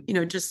see a movie,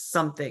 just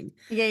something.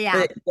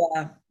 Yeah.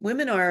 But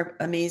women are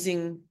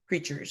amazing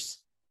creatures,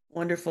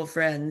 wonderful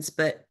friends.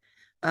 But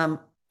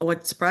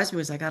what surprised me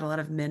was I got a lot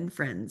of men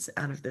friends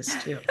out of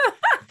this too.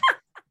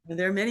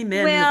 There are many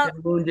men who have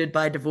been wounded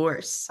by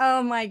divorce.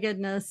 Oh my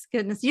goodness.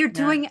 You're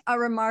doing a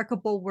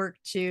remarkable work,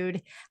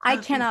 Jude. I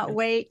cannot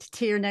wait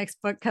till your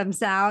next book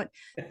comes out.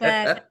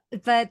 But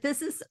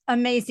this is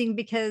amazing,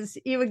 because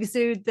you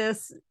exude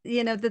this,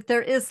 that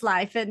there is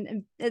life,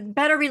 and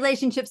better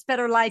relationships,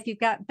 better life. You've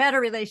got better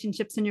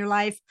relationships in your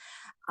life,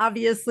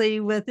 obviously,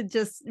 with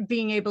just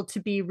being able to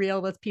be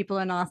real with people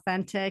and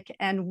authentic.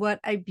 And what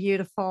a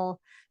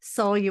beautiful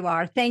soul you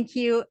are. Thank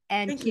you.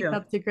 And keep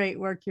up the great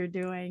work you're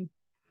doing.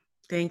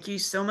 Thank you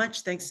so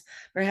much. Thanks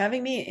for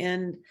having me,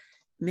 and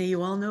may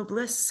you all know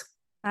bliss.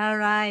 All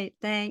right.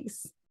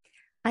 Thanks.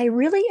 I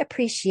really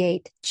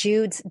appreciate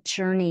Jude's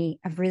journey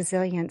of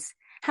resilience.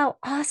 How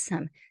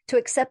awesome to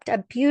accept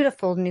a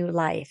beautiful new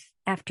life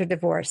after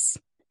divorce.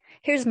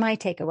 Here's my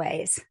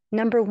takeaways.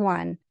 Number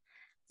 1,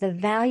 the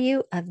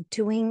value of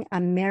doing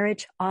a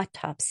marriage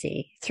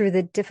autopsy through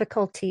the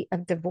difficulty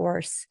of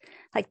divorce,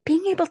 like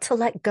being able to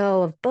let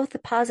go of both the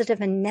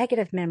positive and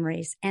negative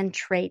memories and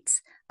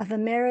traits of a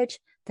marriage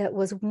that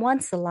was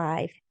once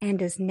alive and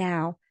is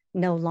now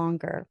no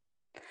longer.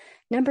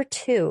 Number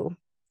 2,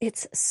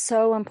 it's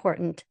so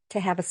important to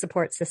have a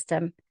support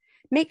system.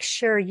 Make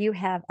sure you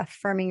have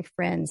affirming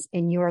friends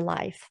in your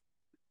life.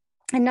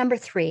 And number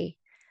 3,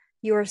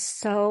 you're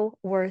so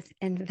worth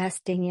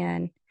investing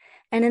in.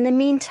 And in the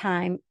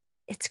meantime,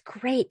 it's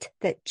great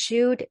that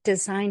Jude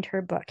designed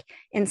her book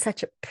in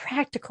such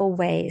practical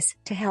ways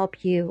to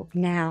help you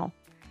now.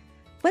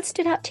 What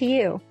stood out to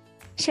you?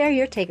 Share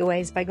your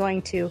takeaways by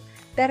going to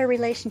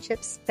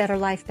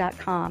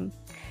betterrelationshipsbetterlife.com.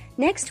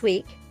 Next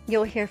week,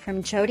 you'll hear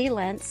from Jody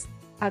Lentz,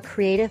 a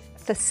creative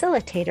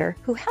facilitator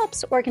who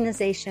helps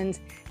organizations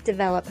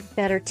develop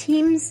better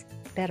teams,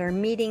 better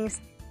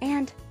meetings,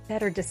 and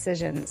better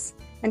decisions.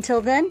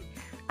 Until then,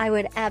 I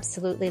would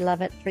absolutely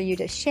love it for you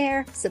to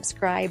share,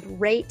 subscribe,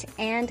 rate,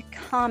 and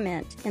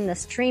comment in the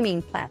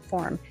streaming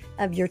platform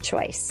of your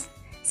choice.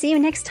 See you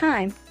next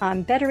time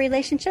on Better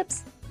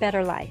Relationships,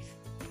 Better Life.